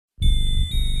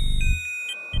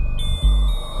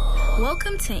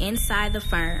Welcome to Inside the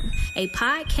Firm, a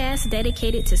podcast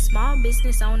dedicated to small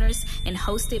business owners and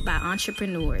hosted by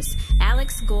entrepreneurs,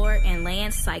 Alex Gore and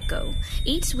Lance Psycho.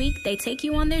 Each week, they take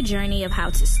you on their journey of how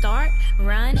to start,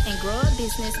 run, and grow a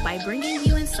business by bringing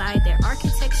you inside their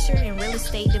architecture and real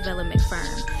estate development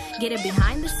firm. Get a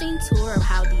behind-the-scenes tour of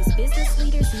how these business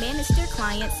leaders manage their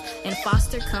clients and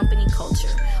foster company culture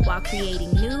while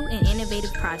creating new and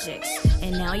innovative projects.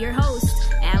 And now your hosts,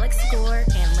 Alex Gore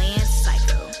and Lance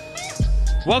Psycho.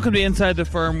 Welcome to Inside the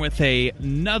Firm with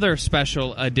another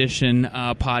special edition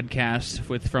podcast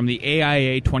from the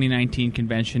AIA 2019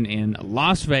 convention in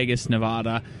Las Vegas,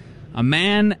 Nevada. A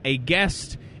man, a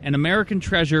guest, an American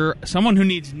treasure, someone who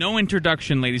needs no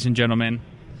introduction, ladies and gentlemen.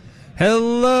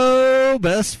 Hello,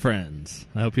 best friends.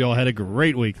 I hope you all had a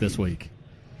great week this week.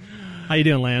 How you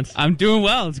doing, Lance? I'm doing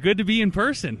well. It's good to be in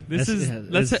person.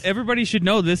 Everybody should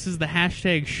know this is the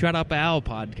hashtag Shut Up Al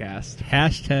podcast.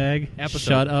 Hashtag episode.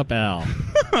 Shut Up Al.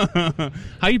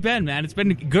 How you been, man? It's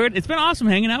been good. It's been awesome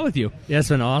hanging out with you. Yeah, it's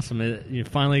been awesome. You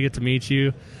finally get to meet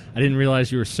you. I didn't realize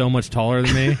you were so much taller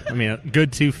than me. I mean, a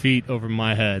good 2 feet over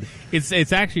my head.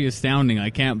 It's actually astounding. I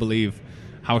can't believe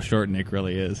how short Nick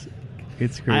really is.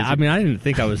 It's crazy. I mean, I didn't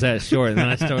think I was that short. And then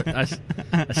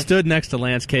I stood next to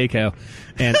Lance Keiko,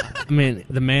 and I mean,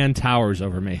 the man towers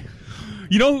over me.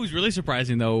 You know who was really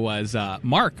surprising though was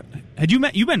Mark. You've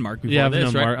met Mark before? Yeah,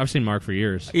 right? Mark. I've seen Mark for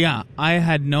years. Yeah, I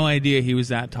had no idea he was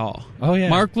that tall. Oh yeah,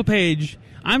 Mark LePage.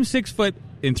 I'm 6 foot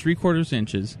and 3/4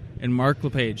 inches, and Mark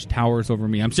LePage towers over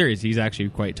me. I'm serious. He's actually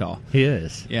quite tall. He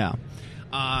is. Yeah.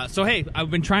 So, hey, I've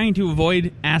been trying to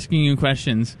avoid asking you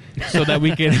questions so that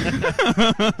we can...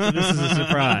 So this is a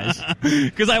surprise.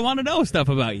 Because I want to know stuff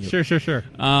about you. Sure.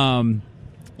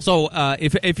 So,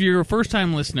 if you're a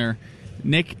first-time listener,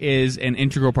 Nick is an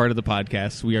integral part of the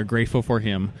podcast. We are grateful for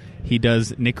him. He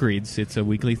does Nick Reads. It's a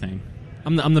weekly thing.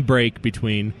 I'm the break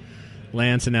between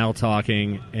Lance and Al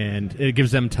talking, and it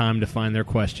gives them time to find their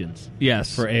questions.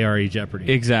 Yes. For ARE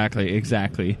Jeopardy.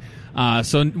 Exactly.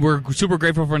 So we're super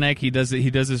grateful for Nick. He does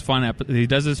his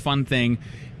fun thing.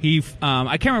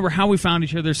 I can't remember how we found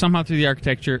each other. Somehow through the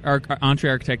Entre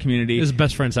Architect community. This is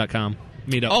bestfriends.com.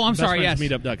 Meetup. Oh, I'm sorry. Yes,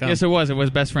 meetup.com. Yes, it was. It was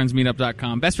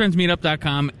bestfriendsmeetup.com.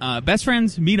 Bestfriendsmeetup.com. Best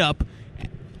friends meet up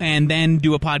and then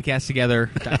do a podcast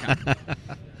together.com.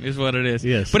 Is what it is.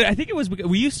 Yes. But I think it was,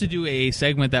 we used to do a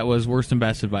segment that was worst and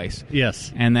best advice.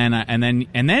 Yes. And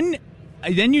then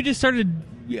you just started.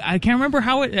 I can't remember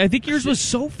how it. I think yours was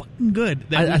so fucking good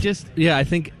that I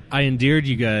think I endeared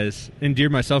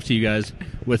myself to you guys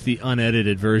with the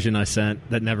unedited version I sent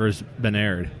that never has been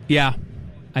aired. Yeah,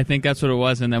 I think that's what it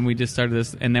was. And then we just started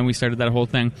this, and then we started that whole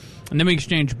thing, and then we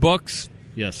exchanged books.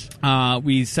 Yes.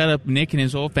 We set up Nick and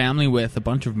his whole family with a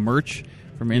bunch of merch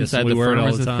from inside the firm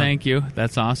as a thank you.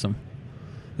 That's awesome.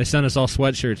 They sent us all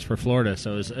sweatshirts for Florida,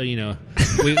 so it was, we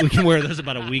can wear those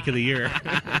about a week of the year.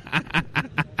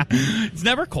 It's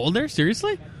never cold there?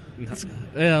 Seriously?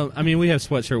 I mean, we have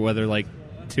sweatshirt weather like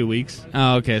 2 weeks.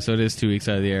 Oh, okay, so it is 2 weeks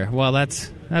out of the year. Well, that's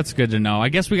good to know. I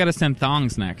guess we got to send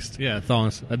thongs next. Yeah,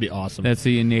 thongs. That'd be awesome. That's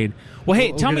what you need. Well,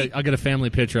 hey, tell me. I'll get a family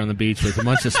picture on the beach with a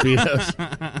bunch of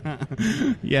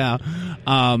Speedos. Yeah.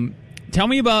 Tell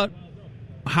me about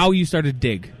how you started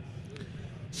Dig.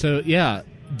 So, yeah,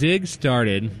 Dig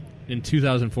started in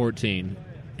 2014,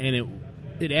 and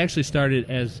it actually started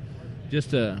as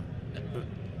just a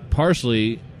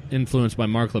partially influenced by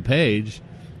Mark LePage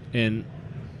and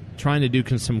trying to do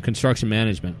some construction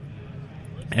management.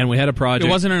 And we had a project. It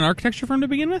wasn't an architecture firm to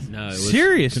begin with? No, it was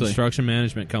seriously? A construction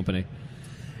management company.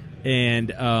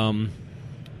 And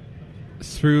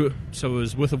so it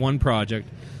was with one project.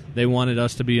 They wanted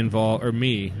us to be involved, or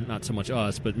me, not so much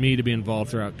us, but me to be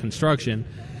involved throughout construction.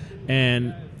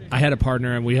 And I had a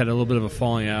partner, and we had a little bit of a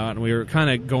falling out, and we were kind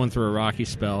of going through a rocky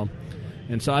spell.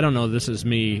 And so I don't know, this is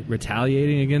me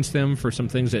retaliating against him for some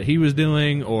things that he was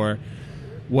doing or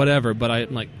whatever, but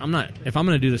if I'm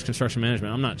going to do this construction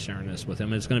management, I'm not sharing this with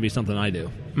him. It's going to be something I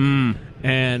do.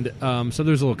 And so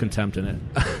there's a little contempt in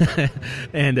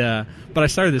it. But I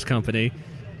started this company,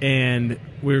 and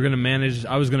I was going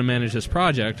to manage this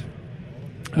project.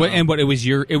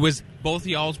 It was both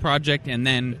y'all's project, and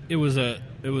then it was a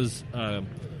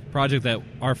project that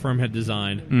our firm had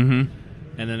designed. Mm-hmm.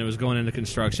 And then it was going into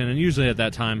construction. And usually at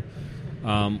that time,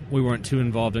 we weren't too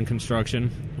involved in construction.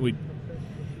 We,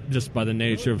 just by the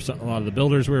nature of a lot of the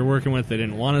builders we were working with, they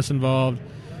didn't want us involved.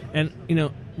 And,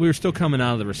 we were still coming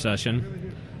out of the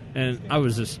recession. And I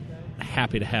was just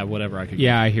happy to have whatever I could get.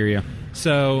 Yeah, I hear you.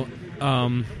 So,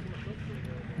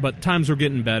 but times were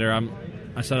getting better.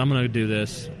 I said, I'm going to do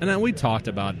this. And then we talked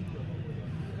about it.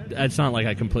 It's not like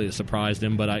I completely surprised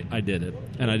him, but I did it.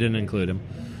 And I didn't include him.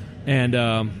 And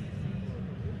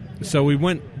So we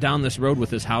went down this road with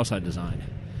this house I designed.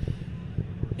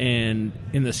 And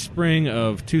in the spring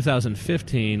of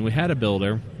 2015, we had a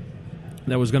builder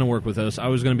that was going to work with us. I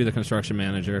was going to be the construction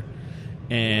manager.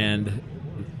 And,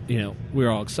 we were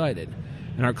all excited.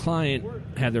 And our client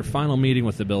had their final meeting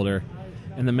with the builder.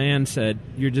 And the man said,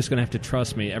 "You're just going to have to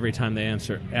trust me every time they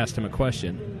asked him a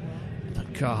question." I'm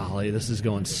like, golly, this is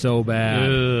going so bad.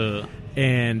 Ugh.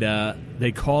 And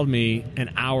they called me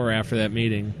an hour after that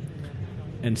meeting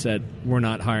and said, "We're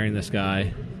not hiring this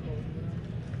guy.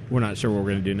 We're not sure what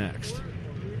we're going to do next."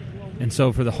 And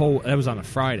so that was on a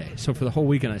Friday. So for the whole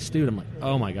weekend I stewed. I'm like,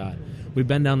 oh my God, we've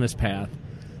been down this path.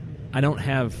 I don't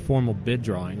have formal bid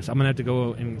drawings. I'm going to have to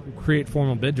go and create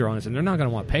formal bid drawings, and they're not going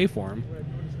to want to pay for them.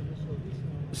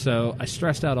 So I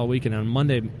stressed out all weekend. On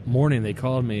Monday morning, they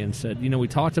called me and said, we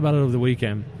talked about it over the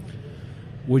weekend.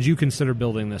 Would you consider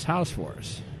building this house for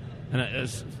us? And I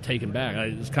was taken back.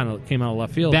 I just kind of came out of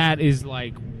left field. That is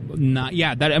like not.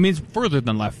 Yeah, it's further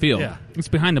than left field. Yeah. It's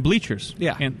behind the bleachers.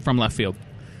 Yeah. From left field.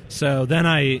 So then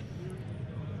I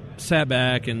sat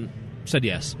back and said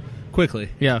yes, quickly.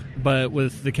 Yeah. But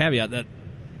with the caveat that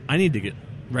I need to get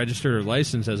registered or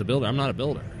licensed as a builder. I'm not a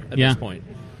builder at this point.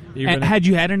 Had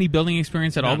you had any building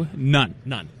experience at all? None.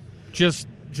 Just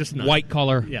none. White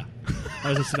collar. Yeah. I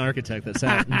was just an architect that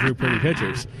sat and drew pretty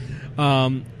pictures.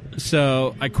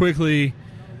 So I quickly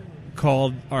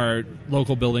called our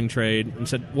local building trade and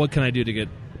said, what can I do to get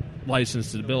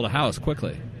licensed to build a house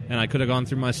quickly? And I could have gone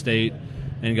through my state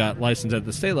and got licensed at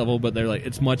the state level, but they're like,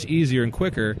 it's much easier and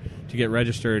quicker to get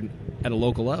registered at a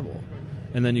local level.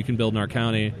 And then you can build in our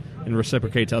county and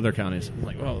reciprocate to other counties. I'm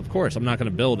like, well, of course, I'm not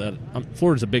going to build at...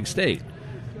 Florida's a big state.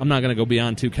 I'm not going to go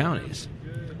beyond 2 counties.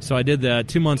 So I did that.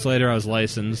 2 months later, I was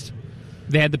licensed.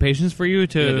 They had the patience for you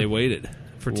to... Yeah, they waited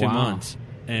for 2 months.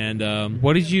 And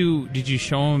what did you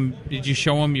show them? Did you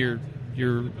show them your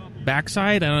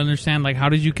backside? I don't understand. Like, how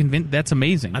did you convince? That's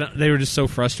amazing. They were just so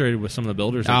frustrated with some of the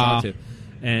builders I talked to,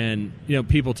 and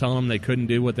people telling them they couldn't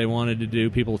do what they wanted to do.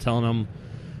 People telling them,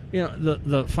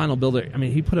 the final builder. I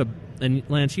mean, he put and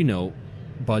Lance,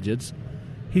 budgets.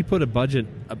 He put a budget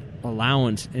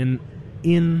allowance in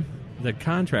the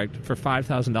contract for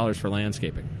 $5,000 for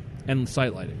landscaping and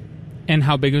site lighting. And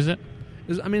how big was it?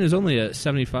 It was only a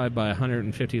 75 by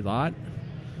 150 lot,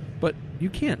 but you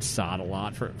can't sod a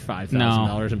lot for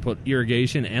 $5,000 and put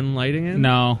irrigation and lighting in.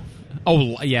 No.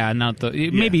 Oh yeah, not the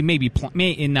maybe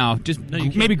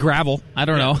gravel. I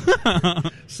don't know.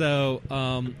 So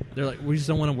they're like, we just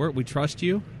don't want to work. We trust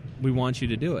you. We want you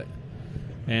to do it.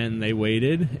 And they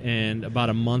waited, and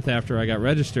about a month after I got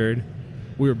registered,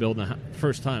 we were building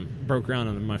first time, broke ground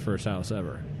on my first house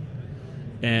ever.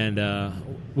 And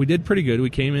we did pretty good.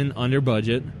 We came in under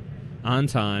budget, on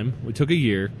time. We took a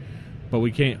year, but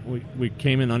we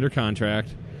came in under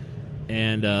contract,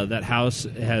 and that house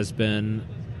has been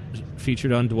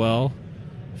featured on Dwell,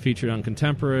 featured on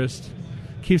Contemporist,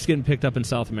 keeps getting picked up in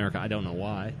South America. I don't know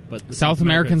why, but South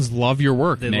Americans love your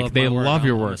work, Nick. They love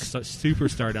your work.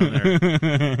 Superstar down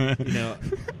there.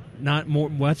 Not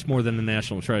much more than the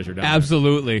national treasure down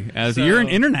Absolutely. there. You're an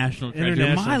international treasure.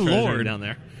 International My treasure Lord. down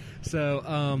there. So,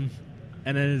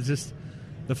 and then it's just,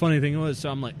 the funny thing was, so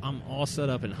I'm all set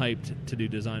up and hyped to do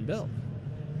design build.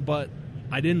 But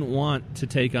I didn't want to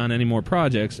take on any more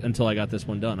projects until I got this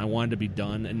one done. I wanted to be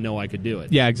done and know I could do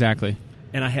it. Yeah, exactly.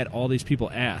 And I had all these people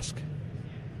ask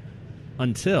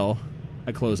until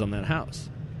I closed on that house.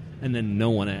 And then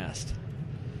no one asked.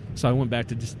 So I went back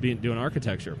to just doing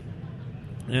architecture.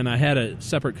 And I had a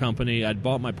separate company. I'd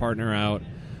bought my partner out.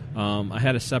 I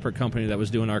had a separate company that was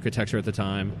doing architecture at the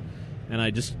time. And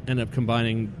I just ended up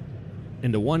combining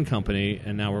into one company,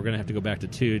 and now we're going to have to go back to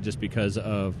 2 just because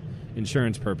of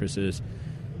insurance purposes,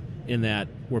 in that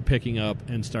we're picking up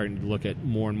and starting to look at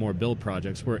more and more build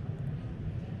projects. We're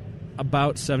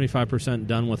about 75%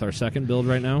 done with our second build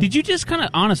right now. Did you just kind of,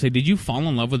 honestly, did you fall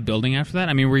in love with building after that?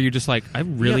 I mean, were you just like, I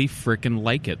really freaking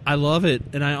like it? I love it,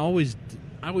 and I always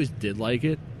did like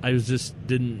it. I just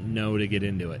didn't know to get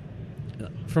into it.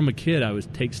 From a kid, I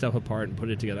would take stuff apart and put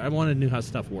it together. I knew how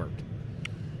stuff worked.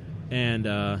 And,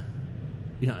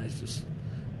 it's just,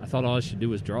 I thought all I should do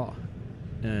was draw.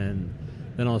 And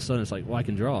then all of a sudden it's like, well, I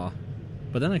can draw,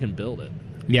 but then I can build it.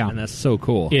 Yeah. And that's so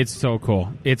cool. It's so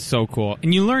cool. It's so cool.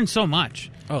 And you learn so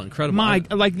much. Oh, incredible.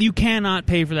 You cannot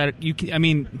pay for that. At the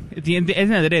end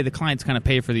of the day, the clients kind of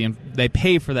pay for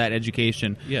that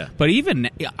education. Yeah. But even,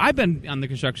 I've been on the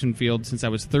construction field since I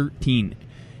was 13.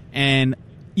 And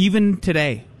even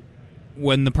today,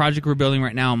 when the project we're building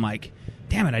right now, I'm like,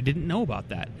 damn it, I didn't know about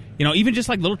that. Even just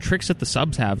like little tricks that the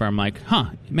subs have, I'm like,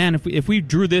 man, if we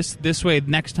drew this way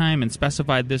next time and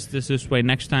specified this way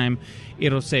next time,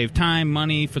 it'll save time,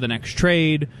 money for the next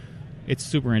trade. It's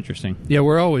super interesting. Yeah,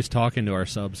 we're always talking to our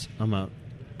subs.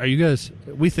 Are you guys?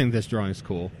 We think this drawing is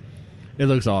cool. It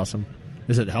looks awesome.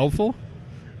 Is it helpful?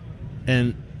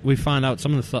 And we find out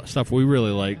some of the stuff we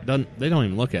really like. They don't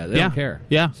even look at it. They don't care.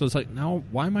 Yeah. So it's like, now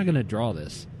why am I going to draw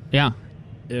this Yeah.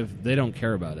 if they don't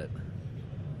care about it?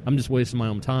 I'm just wasting my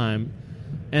own time,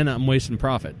 and I'm wasting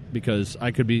profit because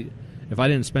I could be. If I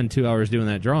didn't spend 2 hours doing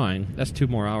that drawing, that's 2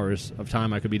 more hours of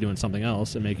time I could be doing something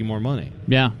else and making more money.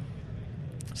 Yeah.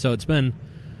 So it's been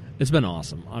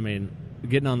awesome. I mean,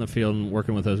 getting on the field and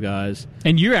working with those guys.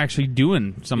 And you're actually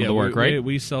doing some of the work, right?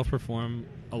 We self-perform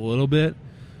a little bit.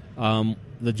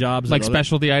 The jobs like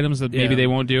specialty items that maybe they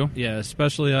won't do? Yeah,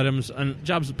 specialty items and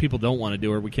jobs that people don't want to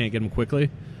do or we can't get them quickly,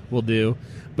 we'll do.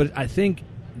 But I think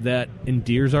that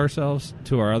endears ourselves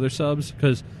to our other subs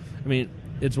because, I mean,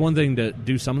 it's one thing to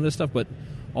do some of this stuff, but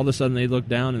all of a sudden they look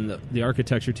down and the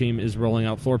architecture team is rolling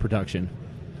out floor protection.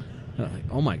 Like,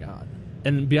 oh, my God.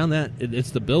 And beyond that,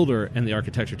 it's the builder and the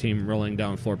architecture team rolling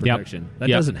down floor protection. That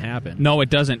doesn't happen. No,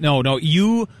 it doesn't. No.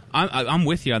 I'm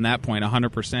with you on that point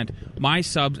 100%. My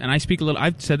subs, and I speak a little,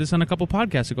 I've said this on a couple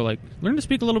podcasts ago, like, learn to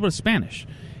speak a little bit of Spanish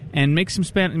and make some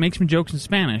jokes in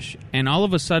Spanish, and all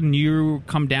of a sudden you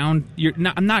come down,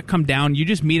 not come down, you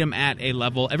just meet them at a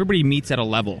level, everybody meets at a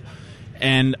level.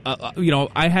 And,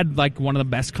 I had, like, one of the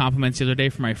best compliments the other day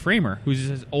from my framer, who's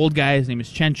this old guy. His name is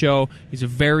Chencho. He's a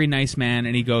very nice man.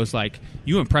 And he goes, like,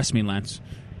 you impress me, Lance.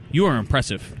 You are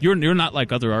impressive. You're not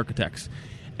like other architects.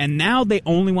 And now they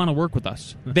only want to work with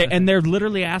us. And they're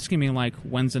literally asking me, like,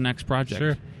 when's the next project?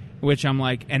 Sure. Which I'm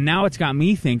like, and now it's got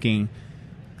me thinking,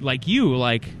 like you,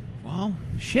 like, well,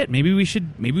 shit, maybe we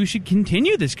should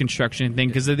continue this construction thing.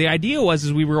 Because the idea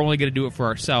was we were only going to do it for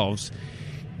ourselves.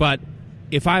 But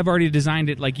if I've already designed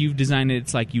it like you've designed it,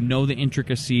 it's like you know the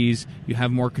intricacies, you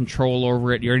have more control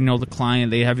over it, you already know the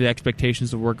client, they have the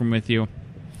expectations of working with you.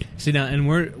 See, now, and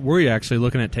we're actually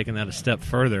looking at taking that a step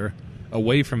further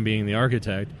away from being the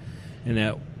architect, in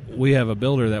that we have a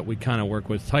builder that we kind of work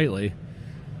with tightly,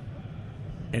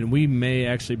 and we may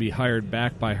actually be hired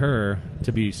back by her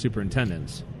to be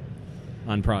superintendents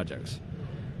on projects,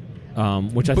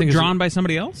 which I think drawn by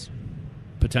somebody else?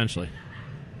 Potentially.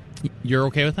 You're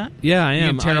okay with that? Yeah, I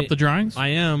am. You tear up the drawings? I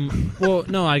am. Well,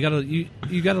 no,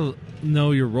 you gotta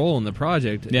know your role in the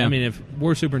project. Yeah. I mean, if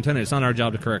we're superintendent, it's not our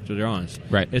job to correct the drawings.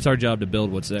 Right. It's our job to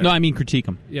build what's there. No, I mean critique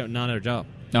them. Yeah, not our job.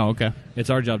 Oh, okay.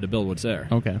 It's our job to build what's there.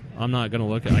 Okay. I'm not going to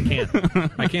look at I can't.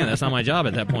 I can't. That's not my job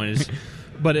at that point.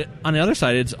 But on the other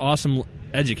side, it's awesome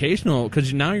educational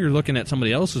because now you're looking at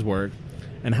somebody else's work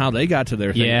and how they got to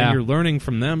their thing. Yeah. And you're learning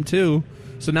from them, too.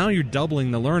 So now you're doubling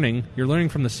the learning. You're learning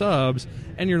from the subs,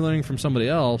 and you're learning from somebody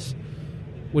else,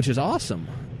 which is awesome.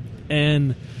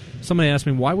 And somebody asked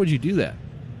me, why would you do that?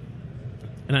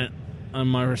 And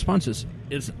my response is,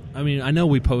 I know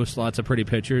we post lots of pretty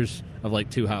pictures of, like,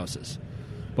 2 houses.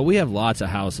 But we have lots of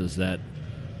houses that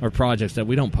are projects that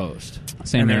we don't post.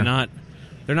 Same and here.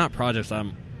 They're not projects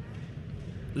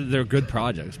they're good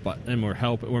projects, and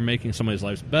we're making somebody's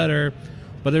lives better,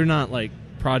 but they're not, like,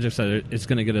 projects that it's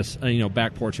going to get us,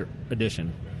 back porch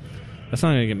edition. That's not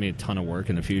going to get me a ton of work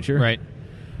in the future. Right.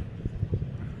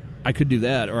 I could do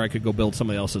that, or I could go build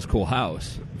somebody else's cool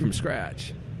house from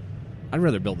scratch. I'd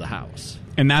rather build the house.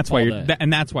 And that's why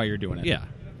all you're doing it. Yeah,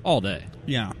 all day.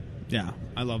 Yeah. Yeah.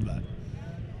 I love that.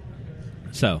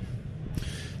 So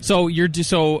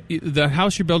the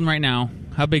house you're building right now,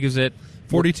 how big is it?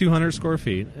 4,200 square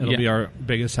feet. It'll be our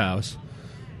biggest house.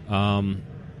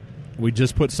 We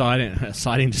just put siding.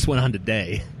 Siding just went on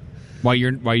today. While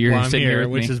you're sitting here,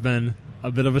 which has been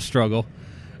a bit of a struggle.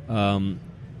 We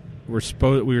were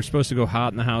supposed to go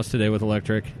hot in the house today with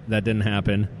electric. That didn't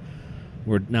happen.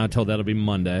 We're now told that'll be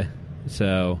Monday.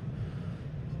 So,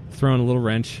 throwing a little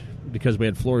wrench because we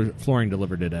had flooring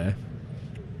delivered today.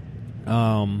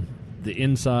 The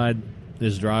inside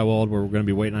is drywalled. We're going to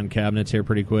be waiting on cabinets here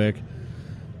pretty quick.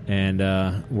 And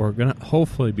we're going to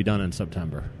hopefully be done in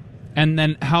September. And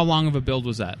then how long of a build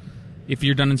was that? If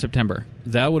you're done in September?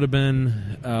 That would have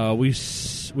been...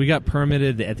 we got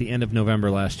permitted at the end of November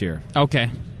last year.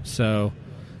 Okay. So,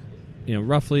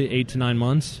 roughly 8 to 9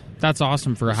 months. That's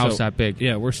awesome for a house that big.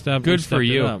 Yeah, we're stepping Good for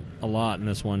you. up a lot in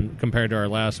this one compared to our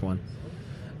last one.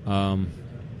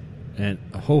 And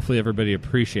hopefully everybody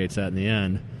appreciates that in the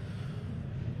end.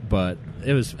 But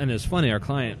it was funny. Our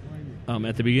client,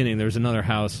 at the beginning, there was another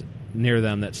house near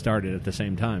them that started at the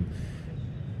same time.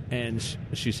 And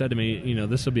she said to me,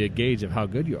 this will be a gauge of how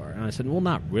good you are. And I said, well,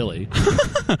 not really.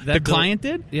 The client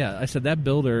did? Yeah. I said, that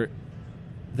builder,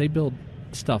 they build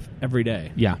stuff every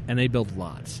day. Yeah. And they build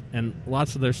lots. And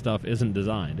lots of their stuff isn't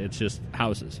designed. It's just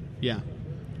houses. Yeah.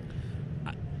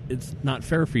 it's not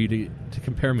fair for you to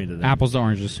compare me to them. Apples to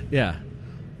oranges. Yeah.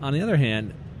 On the other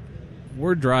hand,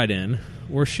 we're dried in.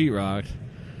 We're sheetrocked.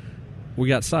 We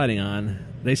got siding on.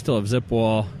 They still have zip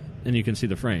wall, and you can see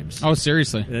the frames. Oh,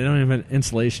 seriously? They don't even have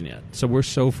insulation yet. So we're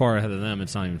so far ahead of them,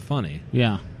 it's not even funny.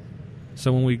 Yeah.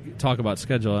 So when we talk about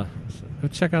schedule, go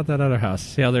check out that other house.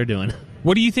 See how they're doing.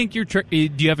 What do you think your trick? Do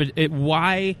you have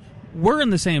why we're in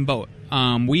the same boat?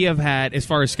 We have had, as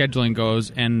far as scheduling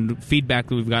goes, and feedback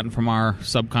that we've gotten from our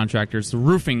subcontractors, the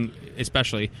roofing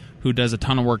especially, who does a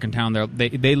ton of work in town.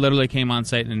 They literally came on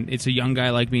site, and it's a young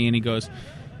guy like me, and he goes,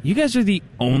 "You guys are the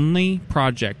only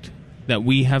project that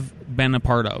we have been a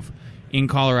part of in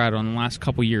Colorado in the last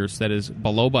couple years that is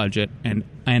below budget and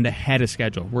ahead of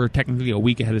schedule. We're technically a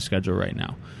week ahead of schedule right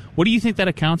now." What do you think that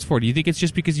accounts for? Do you think it's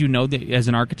just because you know that as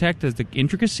an architect, as the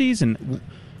intricacies, and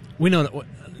we know that,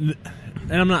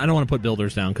 and I don't want to put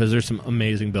builders down because there's some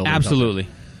amazing builders. Absolutely.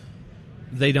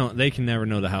 They can never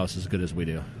know the house as good as we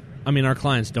do. I mean, our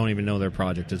clients don't even know their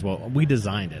project as well. We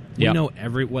designed it. We know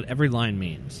what every line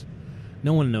means.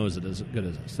 No one knows it as good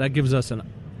as us. That gives us an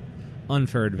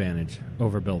unfair advantage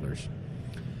over builders.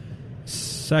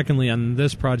 Secondly, on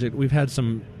this project, we've had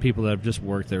some people that have just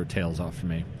worked their tails off for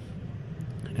me.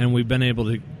 And we've been able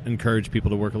to encourage people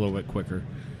to work a little bit quicker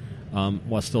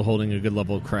while still holding a good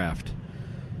level of craft.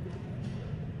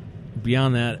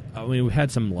 Beyond that, I mean, we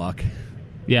had some luck.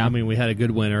 Yeah. I mean, we had a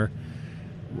good winter.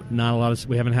 Not a lot of.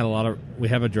 We haven't had a lot of. We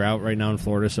have a drought right now in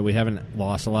Florida, so we haven't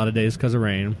lost a lot of days because of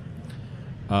rain.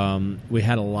 We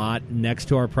had a lot next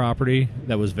to our property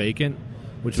that was vacant,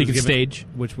 which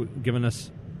was given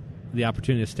us the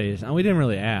opportunity to stage. And we didn't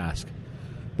really ask,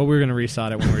 but we were going to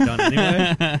resod it when we were done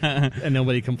anyway, and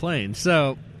nobody complained.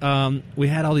 So we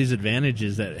had all these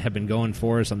advantages that have been going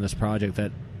for us on this project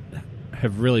that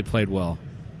have really played well.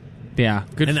 Yeah,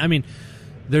 good. And I mean,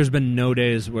 there's been no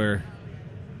days where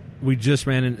we just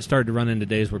started to run into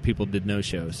days where people did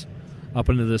no-shows. Up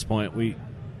until this point, we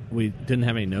didn't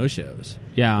have any no-shows.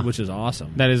 Yeah. Which is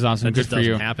awesome. That is awesome. That Good just for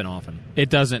doesn't you. happen often. It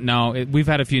doesn't, no. We've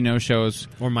had a few no-shows.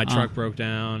 Or my truck broke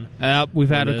down. We've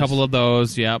had a couple of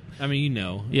those, yep. I mean, you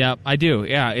know. Yep, I do.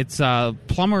 Yeah, it's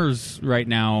plumbers right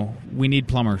now. We need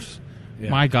plumbers. Yeah.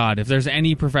 My God, if there's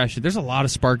any profession, there's a lot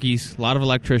of Sparkies, a lot of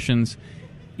electricians.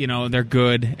 You know, they're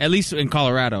good. At least in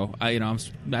Colorado,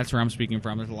 that's where I'm speaking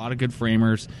from. There's a lot of good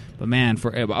framers. But, man, for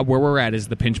where we're at is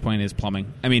the pinch point is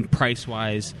plumbing. I mean,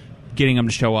 price-wise, getting them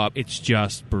to show up, it's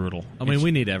just brutal. I mean, we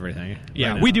need everything.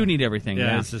 Yeah, right we do need everything.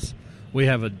 Yeah, it's just we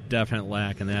have a definite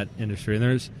lack in that industry. And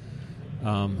there's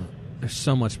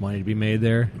so much money to be made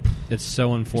there. It's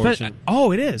so unfortunate.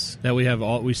 Oh, it is. That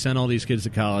we sent all these kids to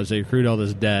college. They accrued all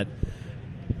this debt.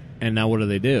 And now what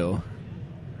do?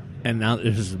 And now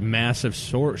there's this massive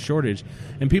shortage.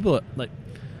 And people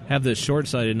have this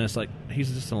short-sightedness, like,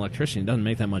 he's just an electrician. He doesn't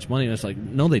make that much money. And it's like,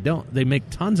 no, they don't. They make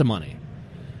tons of money.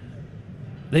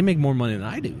 They make more money than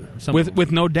I do.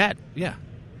 With no debt. Yeah.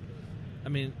 I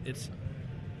mean,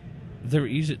 they're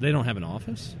easy. They don't have an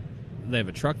office. They have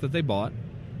a truck that they bought,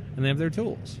 and they have their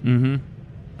tools. Mm-hmm.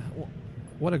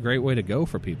 What a great way to go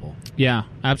for people. Yeah,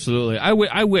 absolutely.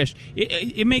 I wish.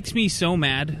 It makes me so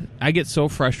mad. I get so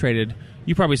frustrated.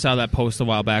 You probably saw that post a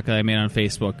while back that I made on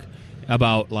Facebook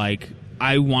about, like,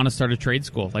 I want to start a trade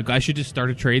school. Like, I should just start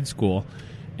a trade school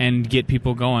and get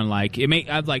people going. Like,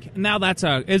 now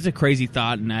it's a crazy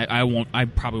thought, and I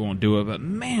probably won't do it. But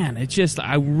man, it's just,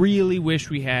 I really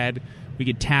wish we could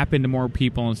tap into more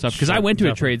people and stuff. Because I went to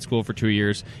a trade school for 2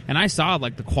 years, and I saw,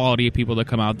 like, the quality of people that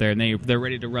come out there, and they're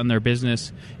ready to run their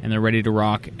business, and they're ready to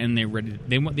rock, and they're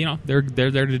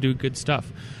there to do good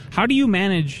stuff. How do you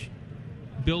manage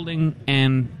building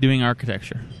and doing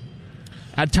architecture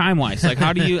time wise? Like,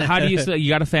 how do you you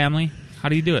got a family? How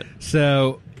do you do it?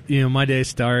 So, my day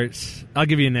starts, I'll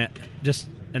give you just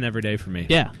an everyday for me.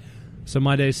 Yeah. So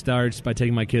my day starts by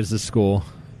taking my kids to school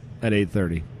at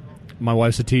 8:30. My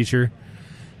wife's a teacher,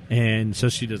 and so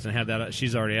she doesn't have that.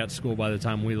 She's already at school by the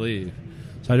time we leave.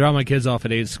 So I drop my kids off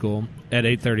at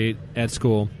 8:30 at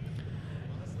school,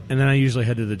 and then I usually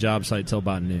head to the job site till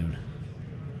about noon.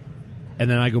 And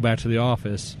then I go back to the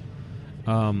office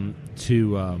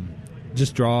to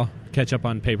just draw, catch up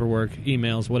on paperwork,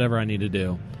 emails, whatever I need to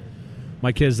do.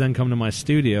 My kids then come to my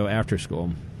studio after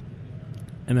school.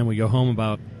 And then we go home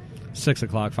about 6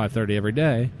 o'clock, 5:30 every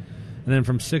day. And then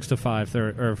from 6 to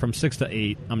 5:30, or from 6 to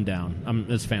 8, I'm down.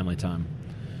 It's family time.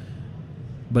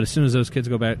 But as soon as those kids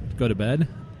go to bed,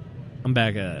 I'm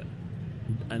back at it.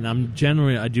 And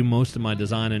I do most of my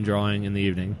design and drawing in the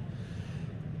evening.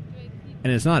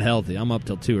 And it's not healthy. I'm up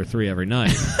till 2 or 3 every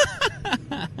night.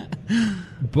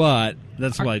 But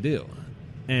that's what I do.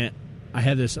 And I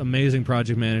had this amazing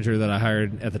project manager that I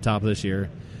hired at the top of this year,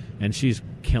 and she's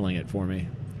killing it for me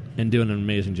and doing an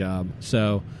amazing job.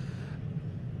 So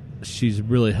she's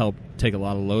really helped take a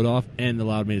lot of load off and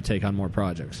allowed me to take on more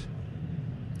projects.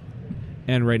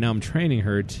 And right now I'm training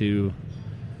her to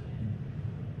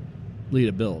lead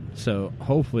a build. So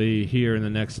hopefully here in the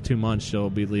next 2 months she'll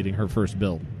be leading her first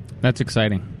build. That's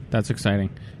exciting.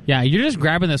 Yeah, you're just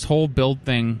grabbing this whole build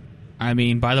thing, I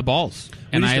mean, by the balls.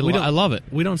 And I love it.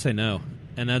 We don't say no.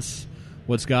 And that's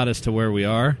what's got us to where we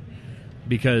are.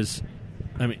 Because,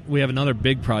 I mean, we have another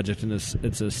big project, and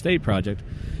it's a state project.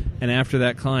 And after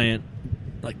that client,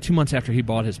 like 2 months after he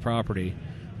bought his property,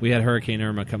 we had Hurricane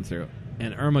Irma come through.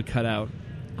 And Irma cut out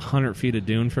 100 feet of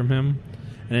dune from him.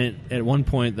 And at one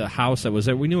point, the house that was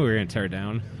there, we knew we were going to tear it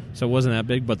down. So it wasn't that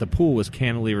big, but the pool was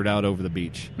cantilevered out over the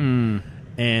beach.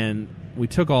 And we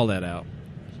took all that out.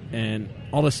 And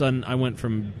all of a sudden, I went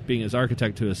from being his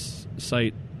architect to his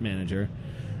site manager.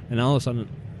 And all of a sudden,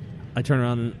 I turn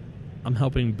around and I'm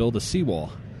helping build a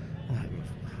seawall.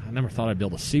 I never thought I'd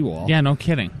build a seawall. Yeah, no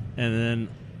kidding. And then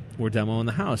we're demoing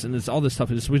the house. And it's all this stuff.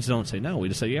 We just don't say no. We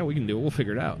just say, yeah, we can do it. We'll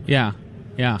figure it out. Yeah.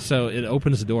 So it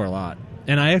opens the door a lot.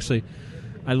 And I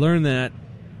learned that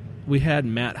we had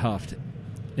Matt Huft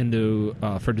into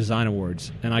for Design Awards,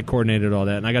 and I coordinated all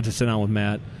that, and I got to sit down with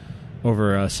Matt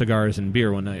over cigars and beer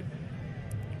one night,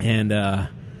 and I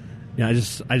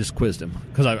just quizzed him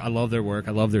because I love their work,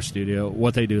 I love their studio,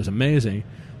 what they do is amazing.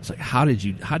 It's like,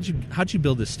 how'd you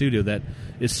build this studio that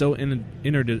is so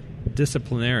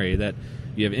interdisciplinary that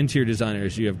you have interior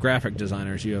designers, you have graphic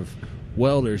designers, you have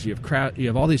welders, you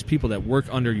have all these people that work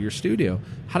under your studio.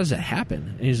 How does that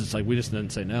happen? And he's just like, we just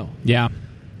didn't say no. Yeah.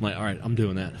 I'm like, all right, I'm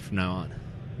doing that from now on.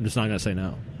 I'm just not going to say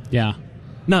no. Yeah.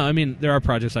 No, I mean, there are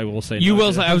projects I will say no. You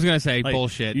will say, I was going to say, like,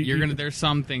 bullshit. There's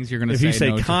some things you're going to if say you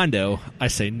say no condo, I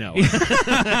say no.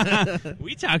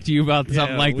 We talked to you about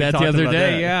something like that the other day.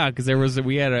 That. Yeah, because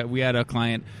we had a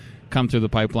client come through the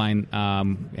pipeline,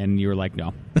 and you were like,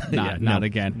 no, not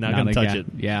again. Not going to touch it.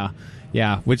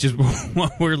 Yeah, which is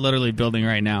what we're literally building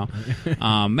right now.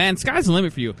 Man, sky's the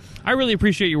limit for you. I really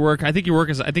appreciate your work. I think your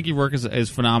work is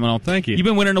phenomenal. Thank you. You've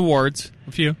been winning awards.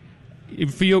 A few.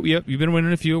 Yep, you've been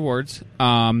winning a few awards.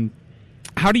 How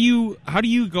do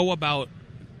you go about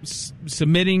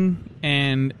submitting,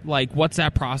 and like what's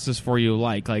that process for you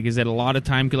like? Like, is it a lot of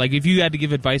time? Like, if you had to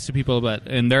give advice to people about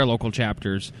in their local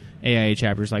chapters, AIA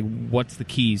chapters, like what's the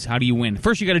keys? How do you win?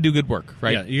 First, you got to do good work,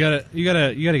 right? Yeah, you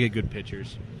gotta get good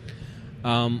pictures.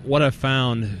 What I've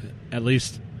found, at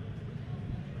least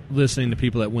listening to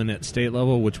people that win at state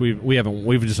level, which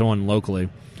we've just won locally,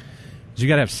 is you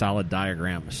got to have solid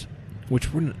diagrams, which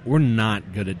we're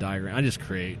not good at diagram. I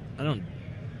don't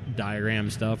diagram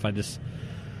stuff. I just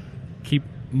keep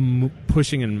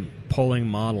pushing and pulling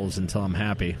models until I'm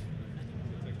happy.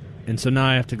 And so now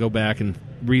I have to go back and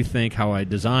rethink how I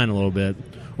design a little bit,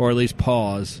 or at least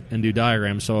pause and do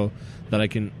diagrams so that I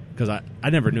can. Because I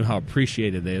never knew how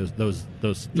appreciated those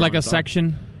like a are.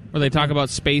 section where they talk about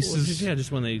spaces. Well,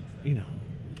 just when they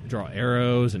draw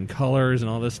arrows and colors and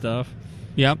all this stuff.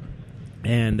 Yep.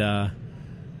 And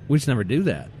we just never do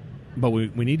that, but we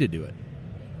need to do it.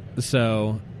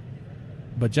 So,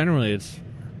 but generally it's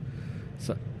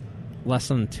less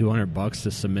than $200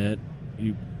 to submit.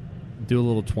 You do a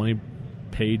little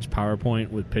 20-page PowerPoint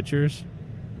with pictures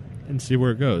and see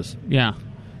where it goes. Yeah.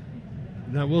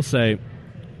 Now I will say,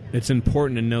 it's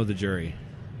important to know the jury.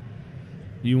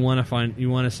 You want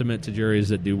to submit to juries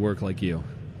that do work like you.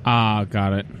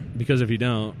 Got it. Because if you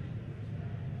don't,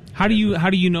 how do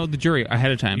you know the jury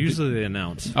ahead of time? Usually they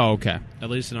announce. Oh, okay. At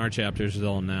least in our chapters,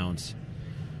 they'll announce.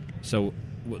 So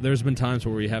there's been times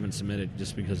where we haven't submitted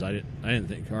just because I didn't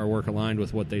think our work aligned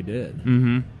with what they did,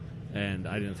 and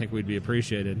I didn't think we'd be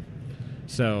appreciated.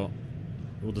 So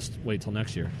we'll just wait till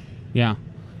next year. Yeah.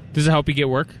 Does it help you get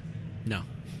work? No.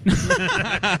 You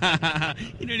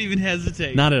don't even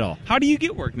hesitate. Not at all. How do you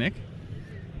get work, Nick?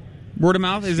 Word of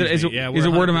mouth? Is it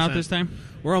word of mouth this time?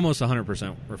 We're almost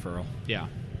 100% referral. Yeah.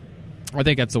 I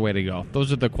think that's the way to go.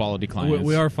 Those are the quality clients.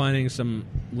 We are finding some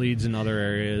leads in other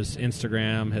areas.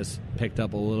 Instagram has picked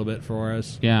up a little bit for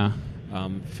us. Yeah.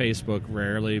 Facebook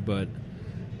rarely, but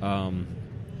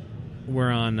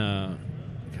we're on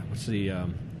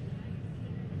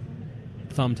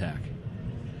Thumbtack.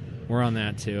 We're on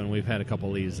that too, and we've had a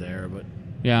couple leads there, but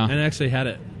yeah, and actually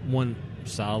had one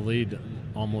solid lead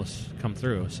almost come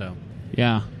through. So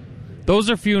yeah, those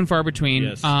are few and far between.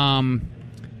 Yes.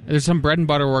 There's some bread and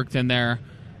butter work in there.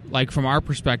 Like from our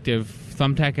perspective,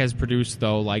 Thumbtack has produced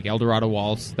though, like Eldorado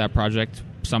Walls, that project.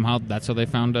 Somehow that's how they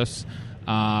found us.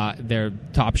 Their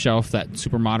Top Shelf, that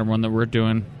super modern one that we're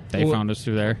doing, they found us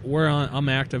through there. I'm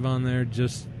active on there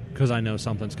just because I know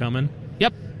something's coming.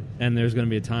 Yep. And there's going to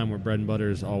be a time where bread and butter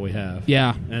is all we have.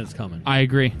 Yeah. And it's coming. I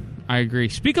agree.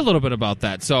 Speak a little bit about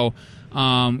that. So,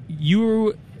 so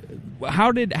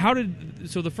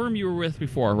the firm you were with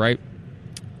before, right?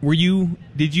 Were you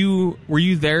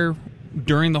there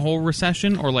during the whole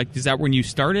recession, or like is that when you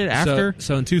started after?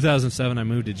 So in 2007, I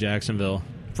moved to Jacksonville.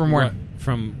 From where?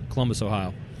 From Columbus,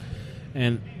 Ohio,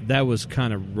 and that was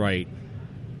kind of right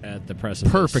at the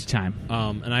precipice. Perfect time.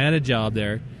 And I had a job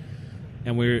there,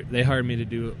 and they hired me to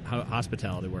do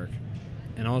hospitality work,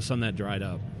 and all of a sudden that dried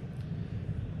up,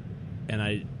 and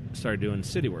I started doing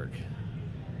city work,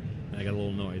 and I got a little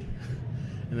annoyed,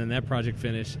 and then that project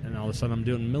finished, and all of a sudden I'm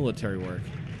doing military work,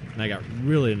 and I got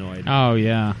really annoyed. Oh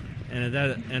yeah.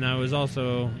 And I was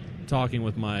also talking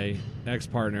with my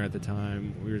ex-partner at the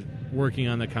time. We were working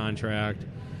on the contract,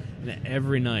 and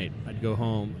every night I'd go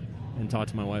home and talk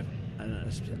to my wife.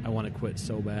 I want to quit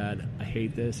so bad. I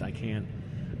hate this. I can't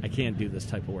do this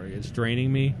type of work. It's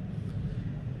draining me.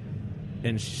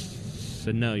 And she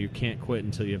said, no, you can't quit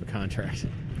until you have a contract.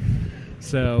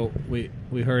 So we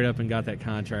hurried up and got that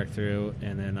contract through,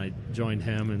 and then I joined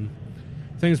him, and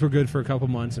things were good for a couple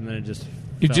months, and then it just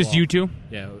It's just off. you two?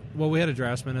 Yeah. Well, we had a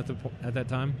draftsman at that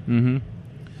time.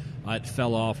 Mm-hmm. It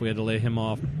fell off. We had to lay him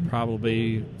off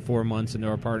probably 4 months into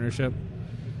our partnership,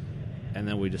 and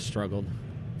then we just struggled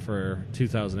for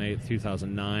 2008,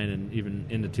 2009, and even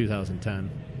into 2010.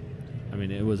 I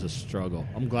mean, it was a struggle.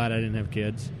 I'm glad I didn't have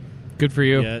kids. Good for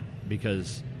you. Yet,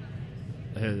 because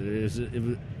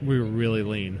we were really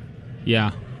lean.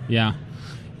 Yeah.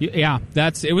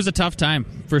 It was a tough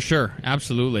time for sure.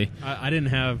 Absolutely.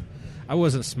 I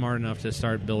wasn't smart enough to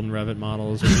start building Revit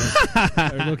models or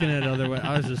looking at other ways.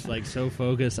 I was just like so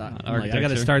focused. I got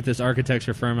to start this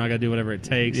architecture firm. I got to do whatever it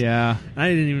takes. Yeah.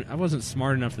 I wasn't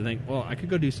smart enough to think, well, I could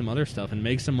go do some other stuff and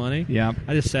make some money. Yeah.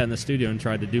 I just sat in the studio and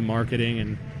tried to do marketing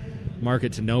and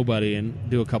market to nobody and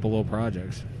do a couple little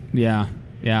projects. Yeah.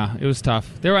 It was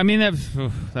tough. That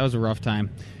was a rough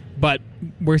time, but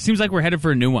it seems like we're headed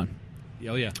for a new one.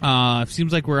 Oh yeah. It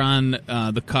seems like we're on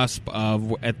the cusp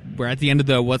of we're at the end of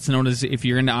the what's known as, if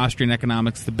you're into Austrian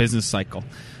economics, the business cycle.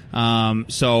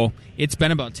 So it's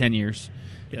been about 10 years.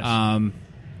 Yes.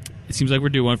 It seems like we're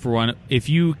due one for one. If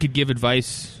you could give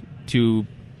advice to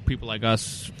people like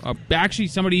us, actually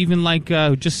somebody even like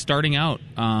just starting out,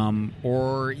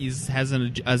 or is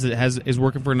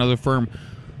working for another firm,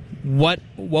 what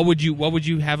would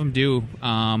you have them do?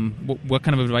 What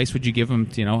kind of advice would you give them?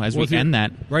 As we end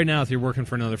that right now, if you're working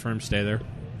for another firm, stay there.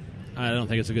 I don't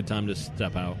think it's a good time to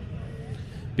step out,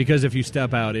 because if you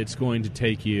step out, it's going to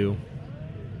take you.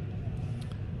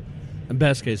 In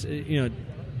best case,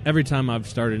 every time I've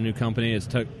started a new company, it's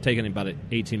taken about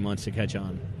 18 months to catch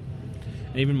on.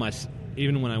 And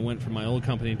even when I went from my old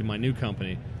company to my new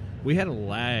company, we had a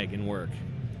lag in work.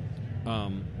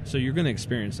 So you're going to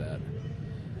experience that.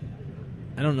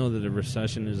 I don't know that a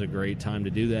recession is a great time to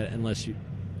do that unless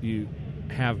you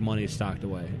have money stocked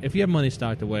away. If you have money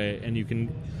stocked away and you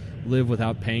can live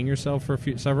without paying yourself for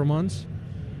several months,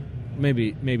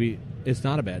 maybe it's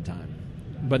not a bad time.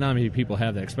 But not many people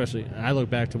have that. Especially, I look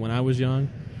back to when I was young.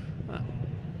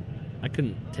 I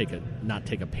couldn't not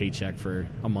take a paycheck for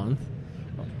a month.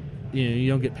 You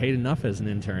don't get paid enough as an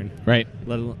intern, right?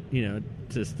 Let alone,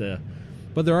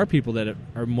 but there are people that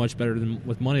are much better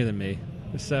with money than me.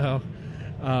 So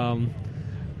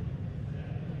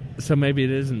maybe it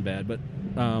isn't bad, but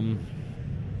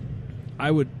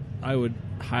I would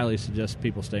highly suggest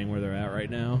people staying where they're at right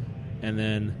now, and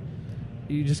then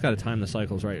you just got to time the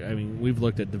cycles right. I mean, we've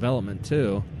looked at development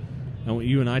too, and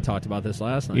you and I talked about this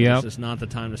last night. Yep. It's just not the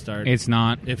time to start. It's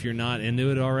not. If you're not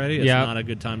into it already, it's not a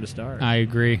good time to start. I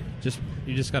agree.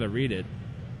 You just got to read it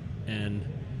and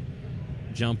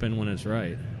jump in when it's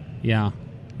right. Yeah.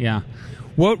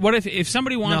 What if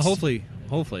somebody wants? Now,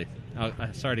 hopefully.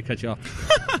 Sorry to cut you off.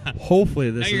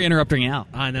 Hopefully this. Now you're interrupting Al.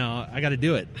 I know. I got to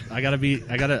do it. I got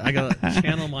to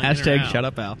channel my Hashtag shut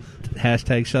up, Al.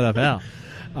 Hashtag shut up,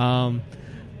 Al.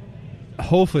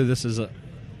 Hopefully this is a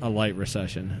light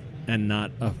recession and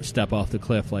not a step off the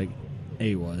cliff like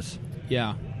A was.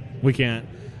 Yeah. We can't.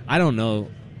 I don't know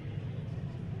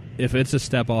if it's a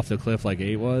step off the cliff like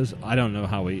 8 was. I don't know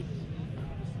how 8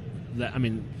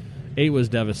 was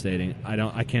devastating.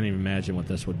 I can't even imagine what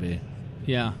this would be.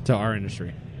 Yeah. To our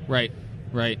industry. Right.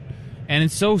 And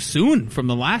it's so soon from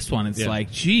the last one. It's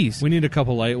like, geez. We need a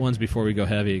couple light ones before we go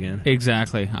heavy again.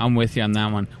 Exactly. I'm with you on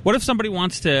that one. What if somebody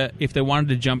if they wanted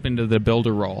to jump into the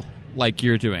builder role like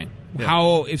you're doing?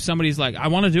 Yeah. If somebody's like, I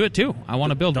want to do it too. I want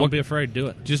to build. Don't be afraid. Do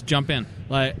it. Just jump in.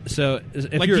 Do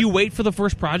you wait for the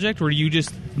first project, or do you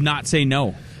just not say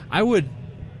no? I would,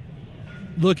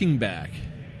 looking back,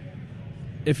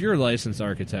 if you're a licensed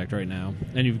architect right now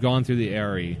and you've gone through the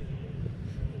ARE,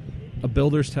 a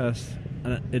builder's test,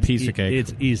 it's Piece of cake.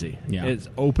 It's easy. Yeah. It's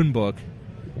open book.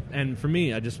 And for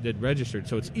me, I just did registered,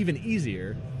 so it's even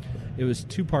easier. It was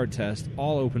 2-part test,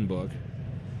 all open book,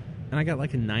 and I got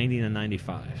like a 90 and a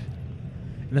 95.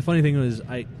 And the funny thing was,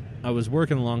 I was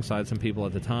working alongside some people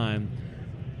at the time,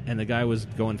 and the guy was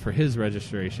going for his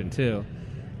registration too.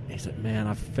 And he said, "Man,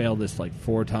 I've failed this like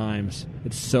 4 times.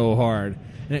 It's so hard."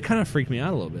 And it kind of freaked me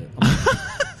out a little bit.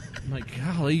 I'm like,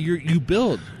 golly, you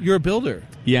build. You're a builder.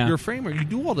 Yeah. You're a framer. You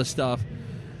do all this stuff,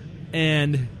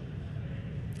 and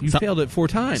you failed it 4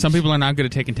 times. Some people are not good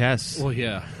at taking tests. Well,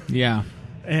 yeah. Yeah.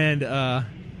 And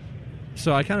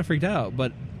so I kind of freaked out,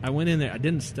 but I went in there. I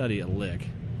didn't study a lick.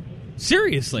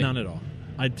 Seriously? None at all.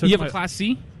 I took You have a Class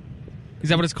C? Is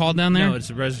that what it's called down there? No,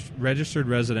 it's a registered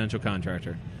residential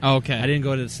contractor. Oh, okay. I didn't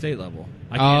go to the state level.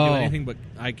 I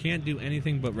can't do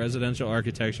anything but residential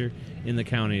architecture in the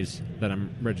counties that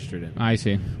I'm registered in. I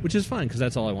see. Which is fine because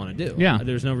that's all I want to do. Yeah.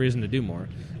 There's no reason to do more.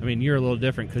 I mean, you're a little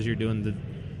different because you're doing the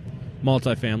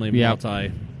multifamily,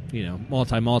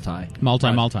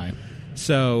 multi.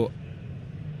 So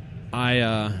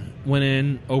I went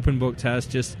in, open book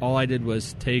test. Just all I did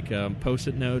was take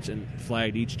Post-it notes and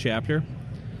flagged each chapter,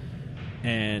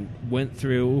 and went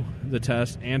through the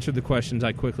test, answered the questions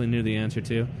I quickly knew the answer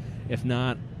to. If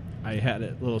not, I had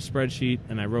a little spreadsheet,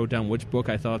 and I wrote down which book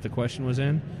I thought the question was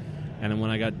in. And then when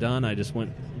I got done, I just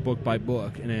went book by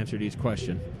book and answered each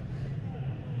question.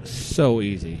 So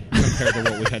easy compared to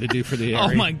what we had to do for the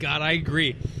area. Oh, my God, I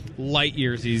agree. Light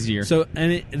years easier. So,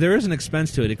 and there is an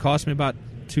expense to it. It cost me about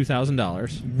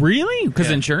 $2,000. Really? Because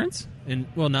Yeah. insurance? And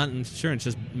well, not insurance,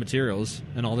 just materials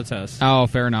and all the tests. Oh,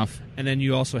 fair enough. And then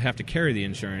you also have to carry the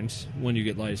insurance when you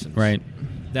get licensed. Right.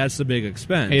 That's the big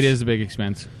expense. It is a big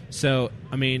expense. So,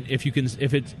 I mean, if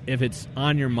it's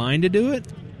on your mind to do it,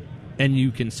 and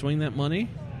you can swing that money,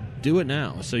 do it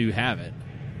now so you have it,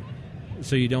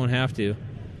 so you don't have to.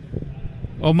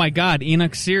 Oh, my God.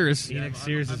 Enoch Sears. Enoch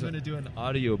Sears I'm is going to do an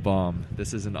audio bomb.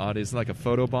 This is an audio. It's not like a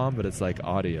photo bomb, but it's like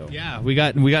audio. Yeah, we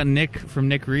got Nick from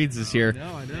Nick Reads this year. No,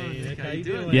 I know. Hey, Nick, how you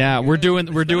doing? doing? Yeah, we're doing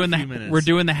few the minutes.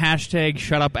 hashtag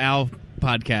Shut Up Al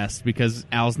podcast because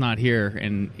Al's not here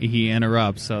and he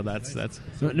interrupts. So that's So,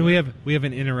 no, we have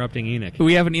an interrupting Enoch.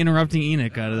 we have an interrupting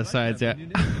Enoch out of the sides. Yeah.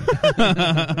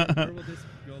 Where will this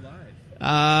go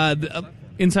live?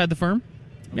 Inside the firm.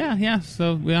 Yeah.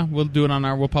 So we'll do it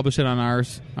we'll publish it on our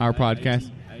podcast.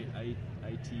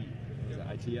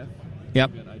 ITF?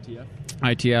 Yep. ITF?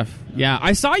 ITF. Yeah,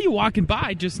 I saw you walking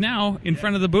by just now in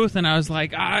front of the booth, and I was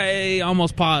like, I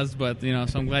almost paused, but so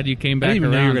I'm glad you came back. I didn't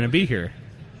even know you around. were going to be here.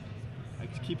 I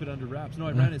keep it under wraps. No,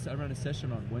 I ran a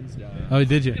session on Wednesday. Oh,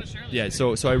 did you? Yeah,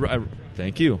 so I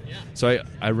thank you. So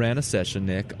I ran a session,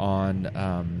 Nick,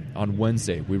 on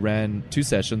Wednesday. We ran 2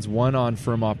 sessions, one on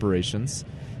firm operations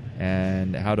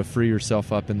and how to free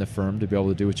yourself up in the firm to be able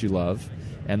to do what you love,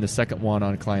 and the second one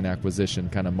on client acquisition,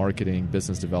 kind of marketing,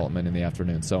 business development in the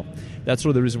afternoon. So that's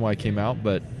really the reason why I came out,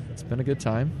 but it's been a good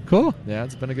time. Cool. Yeah,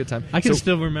 it's been a good time. I can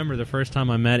still remember the first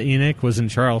time I met Enoch was in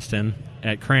Charleston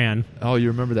at Cran, Oh, you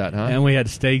remember that, huh? and we had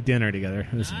steak dinner together.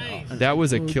 It was That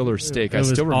was a killer steak. It I was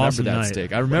still remember awesome that night.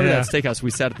 steak. I remember Yeah. that steakhouse. We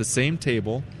sat at the same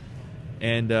table,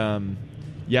 and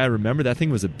I remember that thing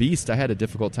was a beast. I had a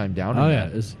difficult time down. Oh yeah,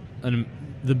 it was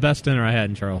the best dinner I had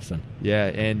in Charleston. Yeah,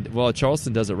 and well,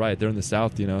 Charleston does it right. They're in the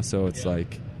South, so it's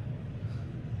like,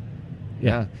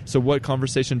 yeah. So what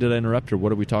conversation did I interrupt, or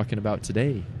what are we talking about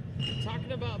today? We're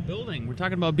talking about building. We're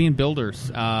talking about being builders,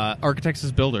 architects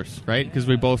as builders, right? Because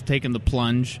we've both taken the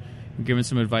plunge, given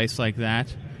some advice like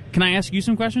that. Can I ask you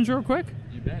some questions real quick?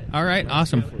 You bet. All right,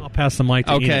 awesome. I'll pass the mic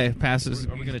to Okay, Enoch. passes.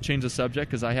 Are we going to change the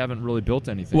subject because I haven't really built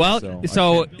anything? Well,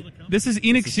 so this is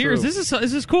Enoch This is Sears. true.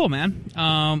 This is cool, man.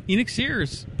 Enoch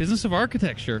Sears, Business of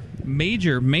Architecture,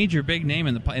 major big name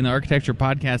in the architecture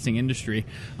podcasting industry.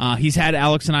 He's had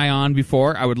Alex and I on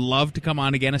before. I would love to come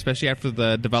on again, especially after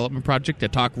the development project, to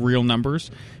talk real numbers,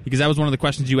 because that was one of the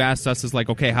questions you asked us. Is like,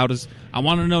 okay, I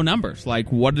want to know numbers. Like,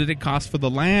 what did it cost for the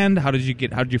land? How did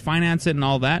you finance it, and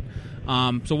all that.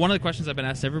 So one of the questions I've been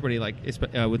asked everybody, like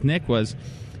with Nick, was,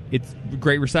 it's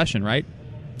Great Recession, right?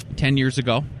 10 years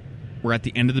ago. We're at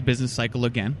the end of the business cycle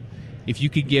again. If you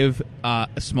could give a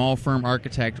small firm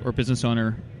architect or business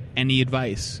owner any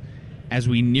advice as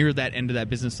we near that end of that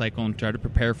business cycle and try to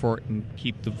prepare for it and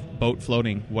keep the boat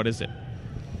floating, what is it?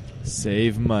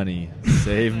 Save money.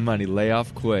 Save money. Lay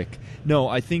off quick. No,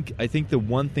 I think the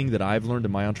one thing that I've learned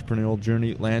in my entrepreneurial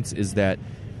journey, Lance, is that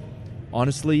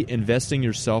honestly, investing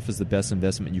yourself is the best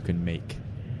investment you can make.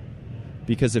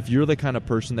 Because if you're the kind of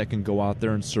person that can go out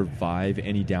there and survive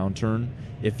any downturn,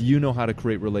 if you know how to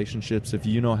create relationships, if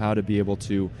you know how to be able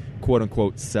to, quote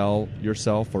unquote, sell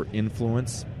yourself or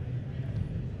influence,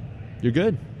 you're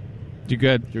good. You're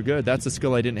good. You're good. That's a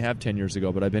skill I didn't have 10 years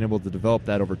ago, but I've been able to develop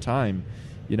that over time.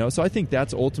 So I think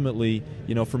that's ultimately,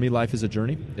 for me, life is a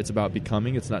journey. It's about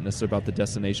becoming. It's not necessarily about the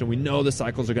destination. We know the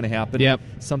cycles are going to happen. Yep.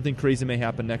 Something crazy may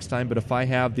happen next time, but if I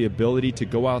have the ability to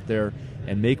go out there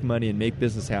and make money and make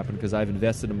business happen because I've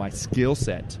invested in my skill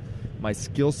set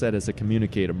as a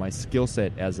communicator, my skill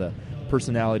set as a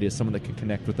personality, as someone that can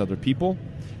connect with other people,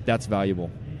 that's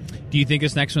valuable. Do you think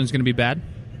this next one's going to be bad?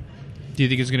 Do you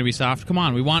think it's going to be soft? Come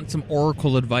on, we want some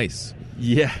Oracle advice.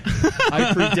 Yeah,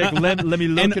 I predict. Let me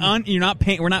look. And you're not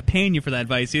paying. We're not paying you for that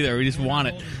advice either. We just want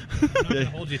it. I'm not going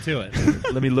to hold you to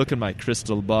it. Let me look at my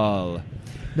crystal ball.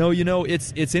 No,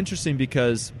 it's interesting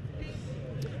because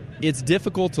it's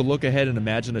difficult to look ahead and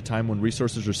imagine a time when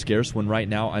resources are scarce. When right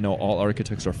now, I know all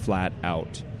architects are flat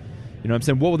out. You know what I'm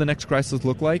saying? What will the next crisis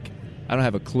look like? I don't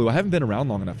have a clue. I haven't been around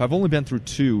long enough. I've only been through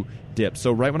 2 dips.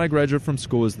 So right when I graduated from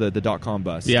school was the dot-com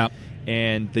bust. Yeah.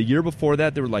 And the year before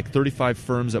that, there were like 35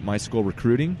 firms at my school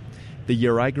recruiting. The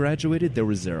year I graduated, there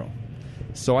were 0.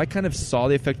 So I kind of saw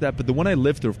the effect of that. But the one I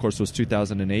lived through, of course, was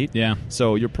 2008. Yeah.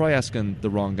 So you're probably asking the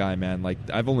wrong guy, man. Like,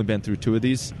 I've only been through 2 of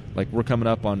these. Like, we're coming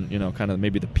up on, kind of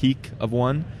maybe the peak of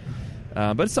one.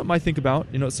 But it's something I think about.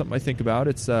 It's something I think about.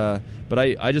 It's but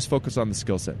I just focus on the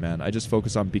skill set, man. I just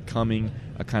focus on becoming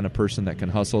a kind of person that can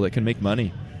hustle, that can make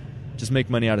money. Just make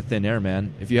money out of thin air,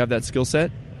 man. If you have that skill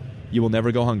set, you will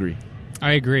never go hungry.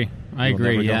 I agree.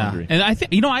 Yeah. And I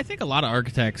think a lot of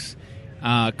architects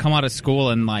come out of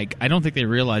school and I don't think they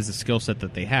realize the skill set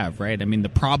that they have, right? I mean, the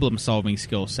problem-solving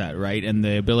skill set, right? And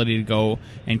the ability to go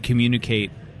and communicate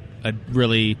a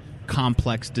really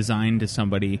complex design to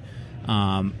somebody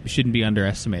shouldn't be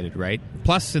underestimated, right?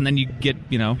 Plus, and then you get,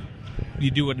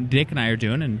 you do what Nick and I are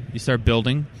doing and you start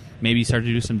building. Maybe you start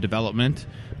to do some development.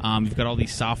 You've got all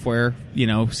these software,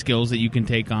 skills that you can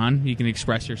take on. You can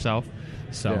express yourself.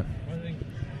 So, yeah.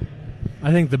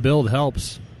 I think the build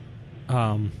helps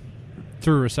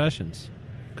through recessions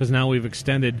because now we've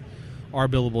extended our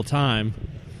billable time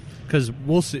because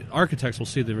architects will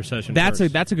see the recession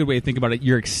first. That's a good way to think about it.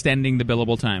 You're extending the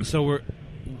billable time. So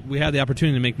we have the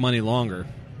opportunity to make money longer.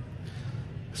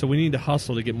 So we need to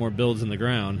hustle to get more builds in the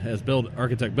ground as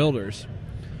architect builders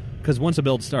because once a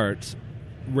build starts,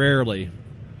 rarely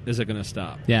is it going to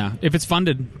stop. Yeah. If it's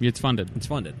funded, it's funded. It's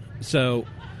funded. So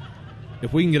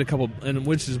if we can get a couple, and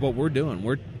which is what we're doing,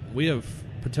 we have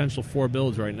potential 4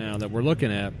 builds right now that we're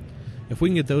looking at. If we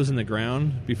can get those in the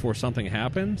ground before something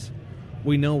happens,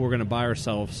 we know we're going to buy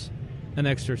ourselves an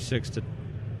extra 6 to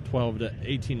 12 to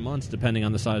 18 months, depending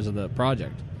on the size of the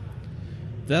project.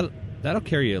 That'll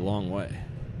carry you a long way.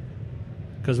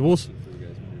 Because we'll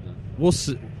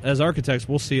as architects,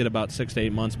 we'll see it about 6 to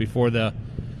 8 months before the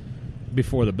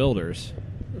builders.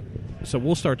 So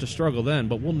we'll start to struggle then,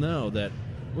 but we'll know that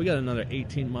we got another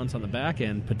 18 months on the back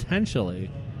end,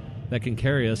 potentially, that can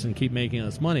carry us and keep making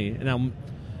us money. And now,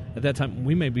 at that time,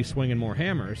 we may be swinging more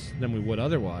hammers than we would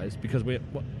otherwise because at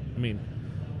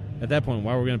that point,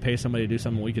 why are we going to pay somebody to do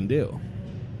something we can do?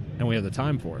 And we have the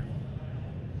time for it.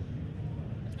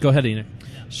 Go ahead, Enoch.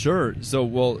 Sure.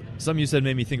 So, something you said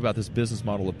made me think about this business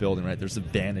model of building, right? There's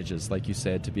advantages, like you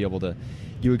said, to be able to,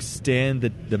 you extend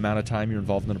the amount of time you're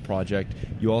involved in a project.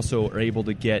 You also are able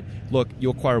to you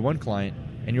acquire one client,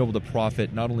 and you're able to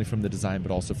profit not only from the design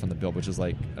but also from the build, which is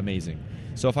amazing.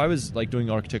 So if I was doing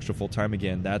architecture full time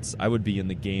again, I would be in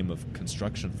the game of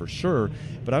construction for sure.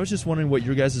 But I was just wondering what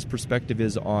your guys' perspective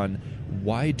is on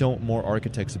why don't more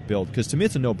architects build? Because to me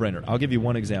it's a no-brainer. I'll give you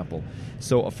one example.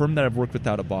 So a firm that I've worked with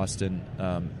out of Boston,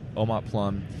 Omot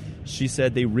Plum, she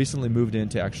said they recently moved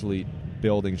into actually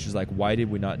building. She's like, why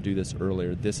did we not do this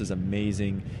earlier? This is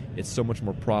amazing. It's so much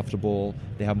more profitable.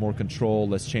 They have more control,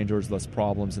 less change orders, less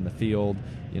problems in the field.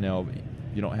 You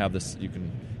don't have this, you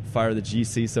can fire the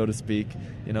GC, so to speak.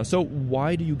 So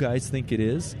why do you guys think it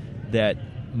is that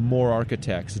more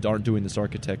architects aren't doing this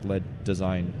architect-led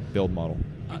design build model?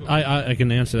 I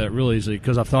can answer that real easily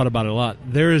because I've thought about it a lot.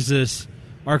 There is this,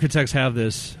 architects have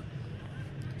this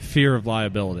fear of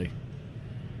liability,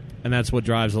 and that's what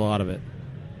drives a lot of it.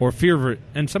 Or fear of,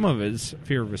 and some of it is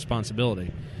fear of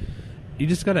responsibility. You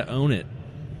just got to own it.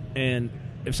 And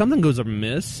if something goes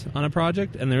amiss on a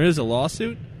project and there is a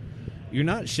lawsuit, you're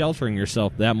not sheltering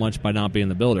yourself that much by not being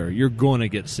the builder. You're going to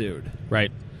get sued.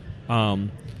 Right.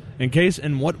 And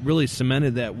what really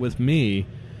cemented that with me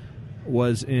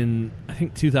was in, I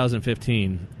think,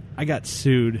 2015. I got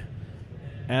sued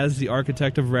as the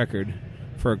architect of record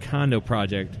for a condo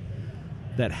project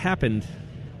that happened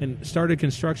and started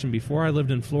construction before I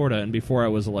lived in Florida and before I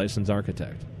was a licensed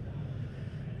architect.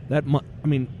 They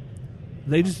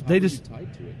just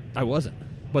tied to it? I wasn't,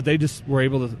 but they just were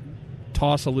able to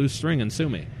toss a loose string and sue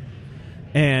me.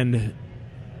 And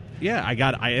yeah,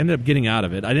 I ended up getting out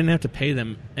of it. I didn't have to pay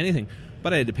them anything,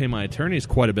 but I had to pay my attorneys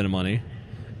quite a bit of money,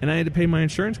 and I had to pay my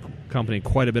insurance company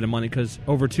quite a bit of money because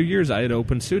over 2 years I had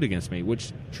opened suit against me,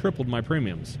 which tripled my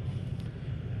premiums.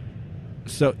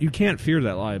 So you can't fear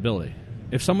that liability.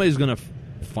 If somebody's going to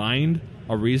find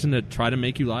a reason to try to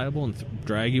make you liable and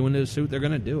drag you into a suit, they're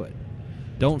going to do it.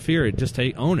 Don't fear it. Just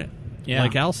own it. Yeah.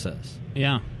 Like Al says.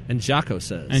 Yeah. And Jocko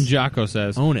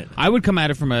says. Own it. I would come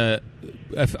at it from a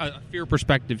fear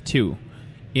perspective, too,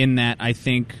 in that I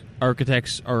think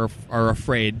architects are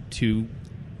afraid to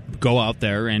go out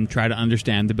there and try to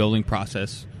understand the building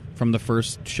process from the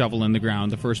first shovel in the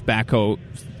ground, the first backhoe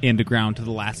in the ground to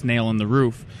the last nail in the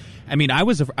roof. I mean,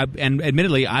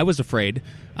 admittedly, I was afraid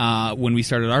when we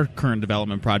started our current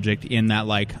development project in that,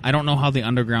 like, I don't know how the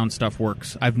underground stuff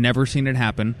works. I've never seen it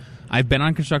happen. I've been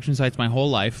on construction sites my whole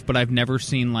life, but I've never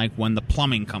seen, like, when the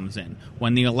plumbing comes in,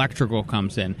 when the electrical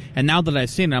comes in. And now that I've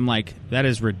seen it, I'm like, that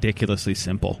is ridiculously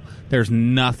simple. There's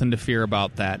nothing to fear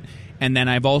about that. And then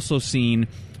I've also seen,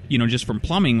 just from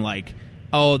plumbing, like,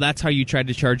 oh, that's how you tried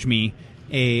to charge me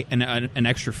an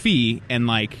extra fee, and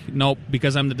like, nope,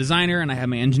 because I'm the designer and I have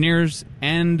my engineers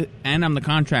and I'm the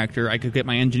contractor, I could get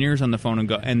my engineers on the phone and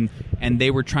go and they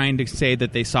were trying to say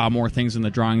that they saw more things in the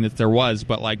drawing that there was,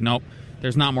 but like, nope,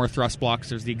 there's not more thrust blocks,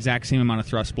 there's the exact same amount of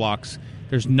thrust blocks,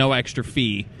 there's no extra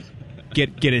fee,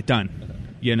 get it done,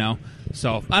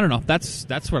 So I don't know,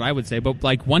 that's what I would say. But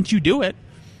like, once you've done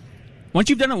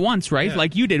it once, right? Yeah.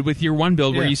 Like you did with your one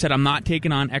build where Yeah. you said, I'm not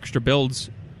taking on extra builds,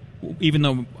 even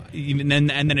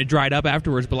then it dried up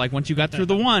afterwards. But like, once you got through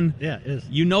the one, Yeah, it is.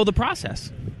 you know the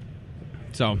process.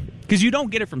 So, because you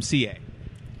don't get it from CA.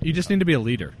 You just need to be a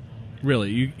leader.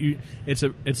 Really, it's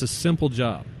a simple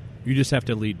job. You just have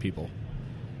to lead people.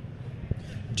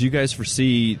 Do you guys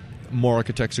foresee more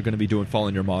architects are going to be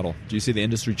following your model? Do you see the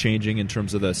industry changing in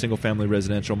terms of the single-family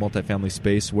residential, multifamily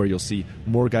space, where you'll see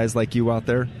more guys like you out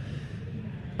there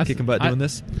kicking butt doing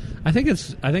this? I think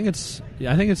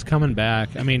it's coming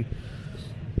back. I mean,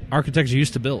 architects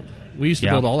used to build. We used to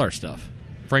build all our stuff,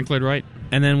 Frank Lloyd Wright.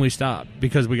 and then we stopped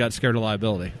because we got scared of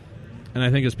liability. And I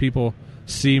think as people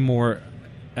see more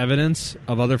evidence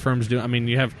of other firms doing, I mean,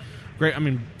 you have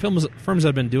firms that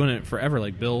have been doing it forever,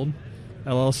 like Build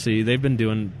LLC. They've been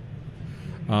doing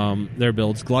their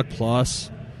builds. Gluck Plus,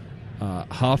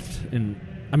 Huft, and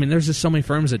I mean, there's just so many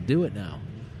firms that do it now.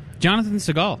 Jonathan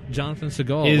Segal.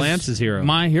 Is Lance's hero.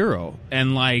 My hero.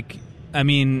 And like, I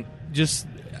mean, just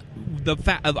the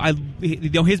fact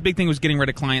his big thing was getting rid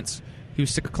of clients. He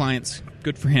was sick of clients.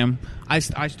 Good for him. I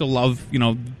still love,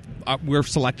 we're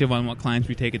selective on what clients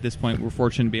we take at this point. We're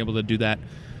fortunate to be able to do that.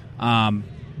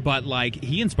 But like,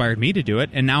 he inspired me to do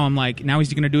it, and now I'm like, now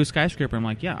he's going to do a skyscraper. I'm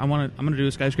like, yeah, I'm going to do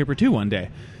a skyscraper too one day.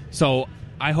 So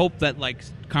I hope that like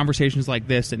conversations like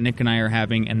this that Nick and I are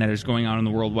having, and that is going on in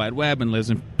the World Wide Web and lives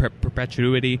in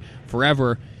perpetuity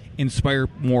forever, inspire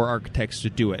more architects to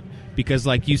do it. Because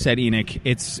like you said, Enoch,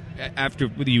 it's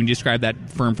after you described that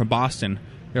firm from Boston,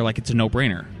 they're like, it's a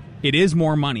no-brainer. It is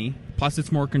more money, plus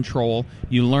it's more control.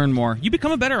 You learn more. You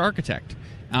become a better architect.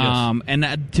 Yes. And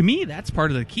that, to me, that's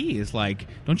part of the key. Is like,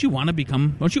 don't you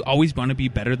always want to be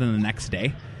better than the next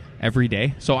day, every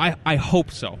day? So I hope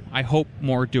so. I hope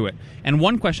more do it. And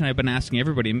one question I've been asking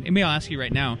everybody, maybe I'll ask you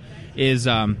right now, is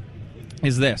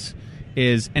this.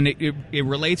 And it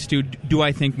relates to, do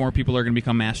I think more people are going to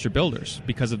become master builders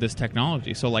because of this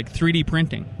technology? So like 3D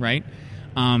printing, right?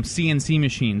 CNC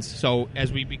machines. So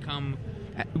as we become,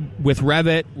 with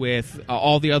Revit, with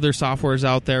all the other softwares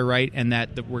out there, right? And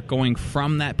that we're going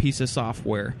from that piece of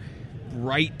software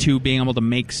right to being able to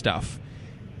make stuff.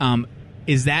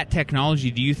 Is that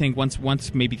technology, do you think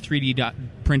once maybe 3D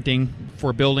printing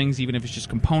for buildings, even if it's just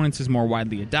components, is more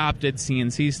widely adopted,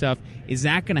 CNC stuff, is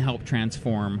that going to help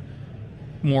transform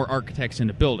more architects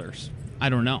into builders? I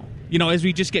don't know. As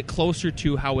we just get closer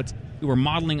to how we're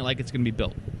modeling it like it's going to be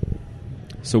built.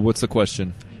 So what's the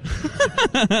question?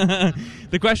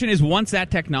 The question is, once that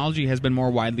technology has been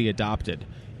more widely adopted,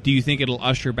 do you think it'll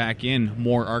usher back in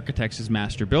more architects as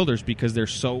master builders because they're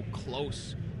so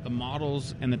close, the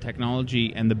models and the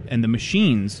technology and the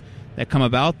machines that come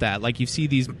about that? Like, you see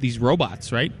these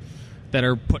robots, right, that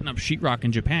are putting up sheetrock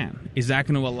in Japan. Is that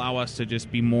going to allow us to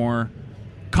just be more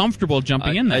comfortable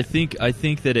jumping in there? I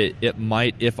think that it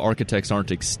might, if architects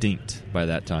aren't extinct by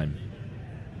that time.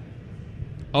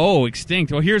 Oh,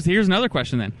 extinct. Well, here's another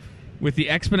question then. With the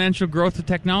exponential growth of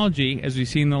technology, as we've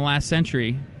seen in the last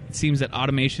century, it seems that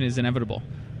automation is inevitable.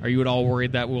 Are you at all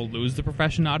worried that we'll lose the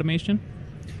profession to automation?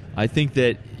 I think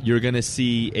that you're going to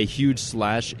see a huge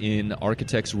slash in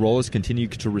architects' roles continue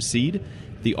to recede.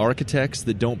 The architects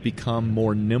that don't become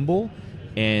more nimble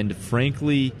and,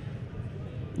 frankly,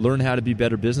 learn how to be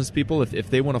better business people, if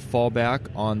they want to fall back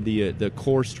on the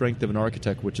core strength of an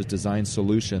architect, which is design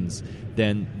solutions,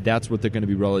 then that's what they're going to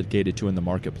be relegated to in the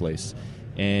marketplace.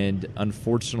 And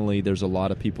unfortunately, there's a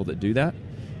lot of people that do that.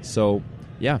 So,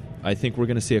 yeah, I think we're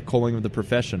going to see a culling of the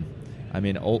profession. I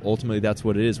mean, ultimately, that's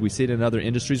what it is. We see it in other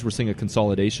industries. We're seeing a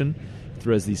consolidation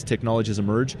as these technologies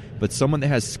emerge. But someone that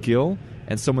has skill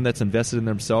and someone that's invested in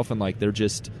themselves and like they're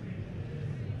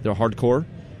hardcore,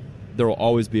 there will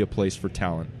always be a place for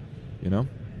talent, you know?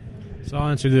 So I'll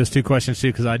answer those two questions, too,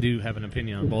 because I do have an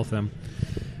opinion on both of them.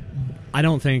 I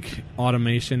don't think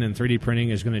automation and 3D printing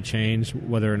is going to change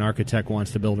whether an architect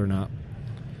wants to build or not.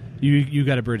 You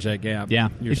got to bridge that gap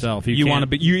yourself. You want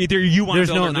to either you want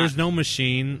to build or not. There's no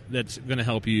machine that's going to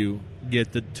help you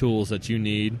get the tools that you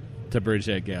need to bridge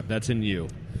that gap. That's in you.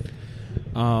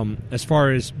 As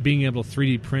far as being able to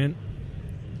 3D print,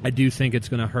 I do think it's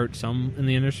going to hurt some in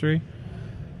the industry.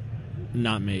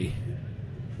 Not me.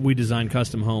 We design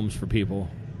custom homes for people,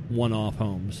 one-off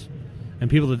homes. And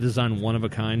people that design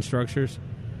one-of-a-kind structures,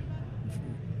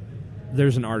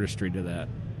 there's an artistry to that.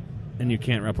 And you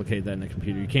can't replicate that in a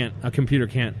computer. A computer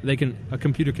can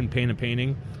paint a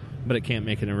painting, but it can't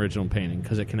make an original painting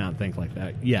because it cannot think like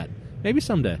that yet. Maybe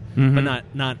someday, but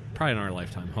not probably in our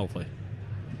lifetime. Hopefully.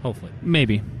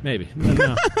 Maybe.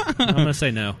 No. I'm going to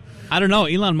say no. I don't know.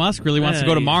 Elon Musk really wants to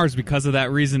go to Mars because of that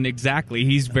reason exactly.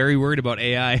 He's very worried about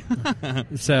AI.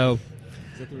 So,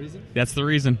 is that the reason? That's the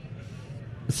reason.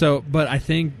 So, but I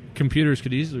think computers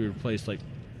could easily replace like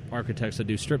architects that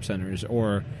do strip centers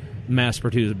or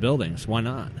mass-produced buildings. Why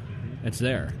not? It's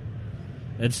there.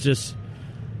 It's just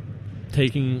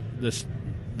taking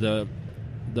the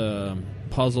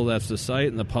puzzle that's the site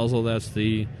and the puzzle that's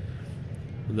the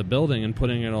building and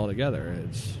putting it all together.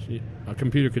 A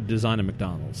computer could design a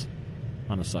McDonald's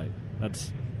on a site.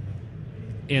 That's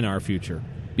in our future.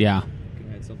 Yeah. Can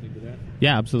I add something to that?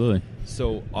 Yeah, absolutely.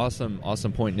 So awesome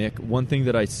point, Nick. One thing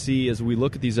that I see as we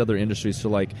look at these other industries, so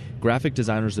like graphic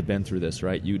designers have been through this,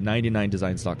 right?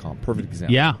 99designs.com, perfect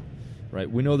example. Yeah. Right.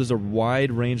 We know there's a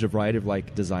wide range of variety of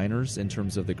like designers in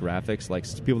terms of the graphics, like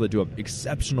people that do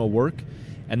exceptional work,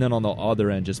 and then on the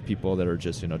other end, just people that are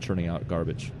just churning out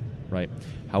garbage. Right.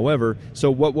 However,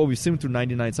 so what we've seen through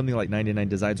 99, something like 99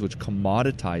 Designs, which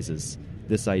commoditizes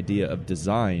this idea of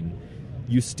design,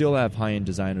 you still have high-end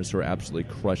designers who are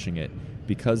absolutely crushing it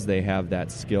because they have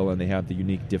that skill and they have the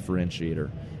unique differentiator.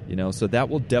 So that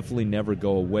will definitely never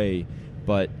go away.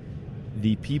 But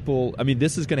the people, I mean,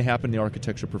 this is going to happen in the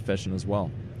architecture profession as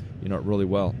well. Really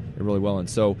well. And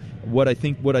so what I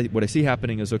see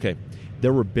happening is, okay,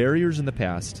 there were barriers in the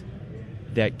past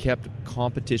that kept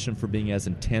competition from being as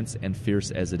intense and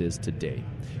fierce as it is today.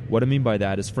 What I mean by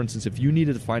that is, for instance, if you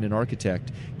needed to find an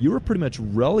architect, you were pretty much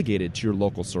relegated to your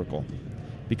local circle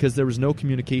because there was no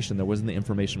communication. There wasn't the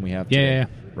information we have today. Yeah.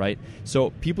 Right? So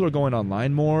people are going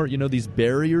online more. These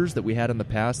barriers that we had in the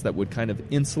past that would kind of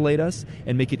insulate us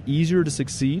and make it easier to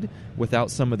succeed without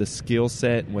some of the skill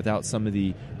set and without some of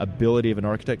the ability of an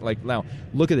architect. Like, now,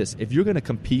 look at this. If you're going to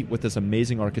compete with this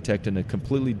amazing architect in a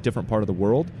completely different part of the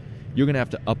world, you're going to have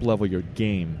to up-level your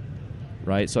game,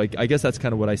 right? So I guess that's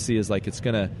kind of what I see is like it's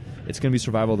gonna be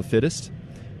survival of the fittest,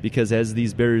 because as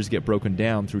these barriers get broken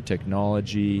down through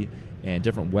technology and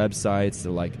different websites,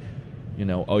 they're like,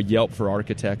 a Yelp for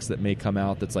architects that may come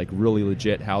out that's like really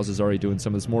legit. Houses already doing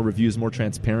some of this, more reviews, more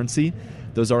transparency.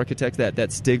 Those architects,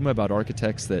 that stigma about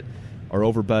architects that are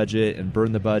over budget and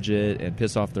burn the budget and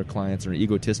piss off their clients and are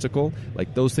egotistical,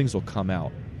 like those things will come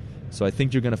out. So I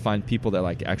think you're going to find people that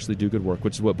like actually do good work,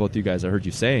 which is what both you guys, I heard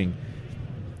you saying.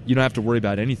 You don't have to worry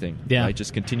about anything. Yeah. Right?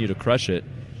 Just continue to crush it,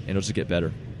 and it'll just get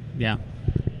better. Yeah.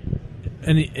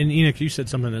 And Enoch, you said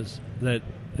something that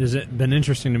has been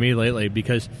interesting to me lately,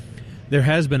 because there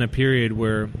has been a period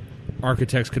where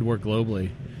architects could work globally.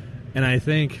 And I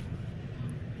think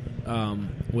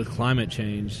with climate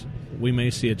change, we may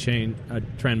see a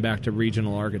trend back to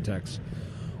regional architects.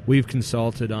 We've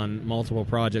consulted on multiple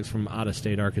projects from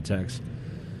out-of-state architects,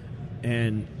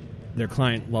 and their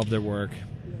client loved their work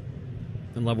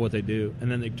and loved what they do.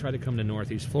 And then they try to come to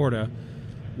Northeast Florida,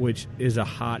 which is a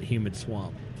hot, humid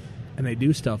swamp. And they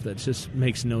do stuff that just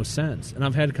makes no sense. And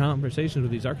I've had conversations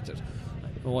with these architects.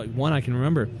 Like one I can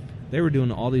remember, they were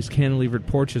doing all these cantilevered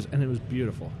porches, and it was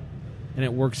beautiful. And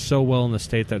it works so well in the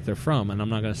state that they're from. And I'm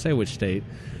not going to say which state,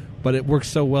 but it works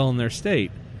so well in their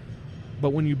state.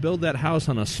 But when you build that house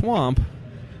on a swamp,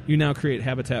 you now create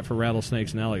habitat for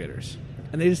rattlesnakes and alligators.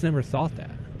 And they just never thought that.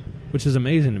 which is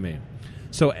amazing to me.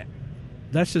 So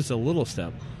that's just a little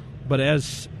step. But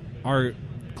as our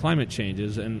climate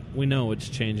changes, and we know it's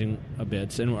changing a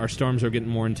bit, and our storms are getting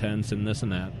more intense and this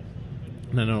and that.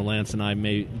 And I know Lance and I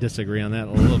may disagree on that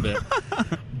a little bit.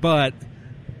 But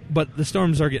the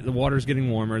storms the water's getting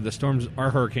warmer,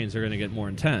 our hurricanes are going to get more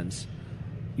intense.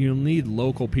 You'll need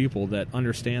local people that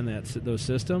understand those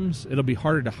systems. It'll be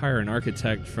harder to hire an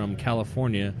architect from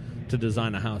California to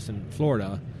design a house in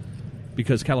Florida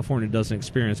because California doesn't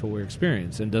experience what we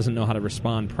experience and doesn't know how to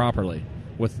respond properly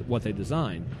with what they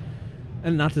design.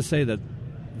 And not to say that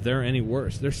they're any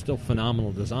worse. They're still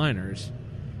phenomenal designers,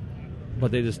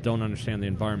 but they just don't understand the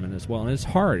environment as well. And it's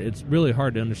hard. It's really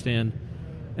hard to understand.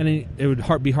 And it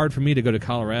would be hard for me to go to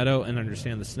Colorado and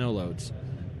understand the snow loads.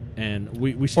 And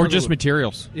we or just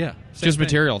materials. Yeah, just thing.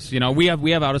 Materials. You know, we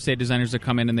have out of state designers that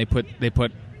come in and they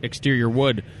put exterior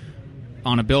wood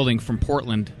on a building from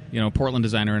Portland. You know, Portland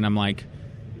designer, and I'm like,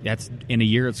 that's in a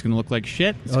year it's going to look like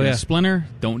shit. It's going to splinter.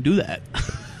 Don't do that.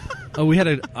 We had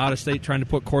an out of state trying to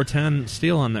put Corten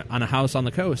steel on a house on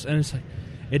the coast, and it's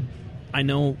like I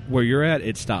know where you're at.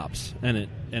 It stops and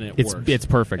it works. It's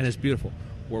perfect and it's beautiful.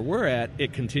 Where we're at,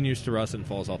 it continues to rust and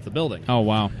falls off the building. Oh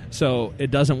wow! So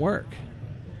it doesn't work.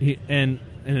 And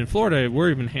in Florida, we're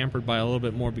even hampered by a little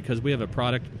bit more because we have a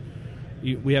product.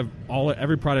 We have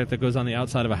every product that goes on the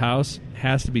outside of a house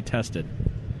has to be tested.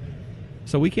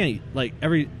 So we can't at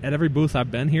every booth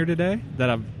I've been here today that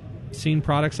I've seen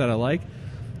products that I like.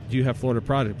 Do you have Florida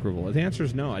product approval? The answer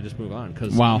is no. I just move on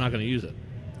because I'm not going to use it.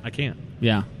 I can't.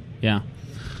 Yeah.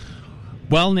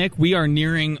 Well, Nick, we are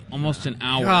nearing almost an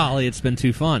hour. Golly, it's been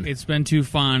too fun.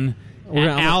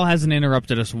 Al hasn't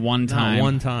interrupted us one time. Not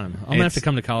one time. I'm going to have to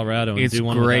come to Colorado and do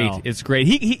one with Al. It's great.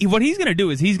 What he's going to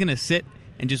do is he's going to sit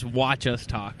and just watch us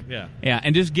talk. Yeah,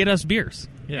 and just get us beers.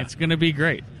 Yeah. It's going to be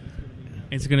great.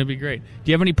 It's going to be great.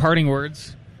 Do you have any parting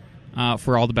words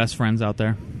for all the best friends out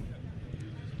there?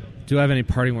 Do I have any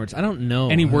parting words? I don't know.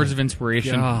 Any words of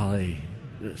inspiration? Golly.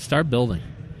 Start building.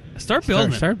 Start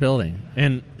building. Start building.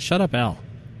 And shut up, Al.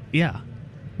 Yeah.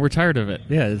 We're tired of it.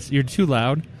 Yeah, you're too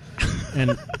loud.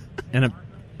 And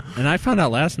I found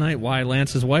out last night why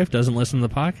Lance's wife doesn't listen to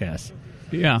the podcast.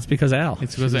 Yeah. It's because Al.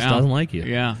 It's because Al doesn't like you.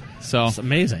 Yeah. So it's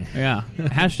amazing. Yeah.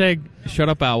 Hashtag shut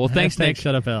up Al. Well, thanks, Nick.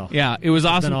 Shut up Al. Yeah, it was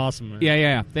awesome. It's been awesome, man.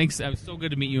 Yeah. Thanks. It was so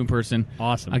good to meet you in person.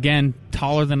 Awesome. Again,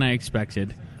 taller than I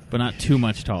expected, but not too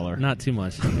much taller. Not too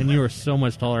much. And you were so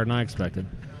much taller than I expected.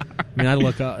 I mean, I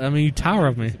look up. I mean, you tower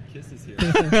of me. Kisses here.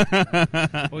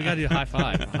 Well, we got to do a high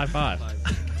five. High five.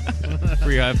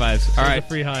 Free high fives. All right.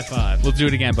 Free high five. We'll do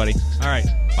it again, buddy. All right.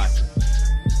 Bye.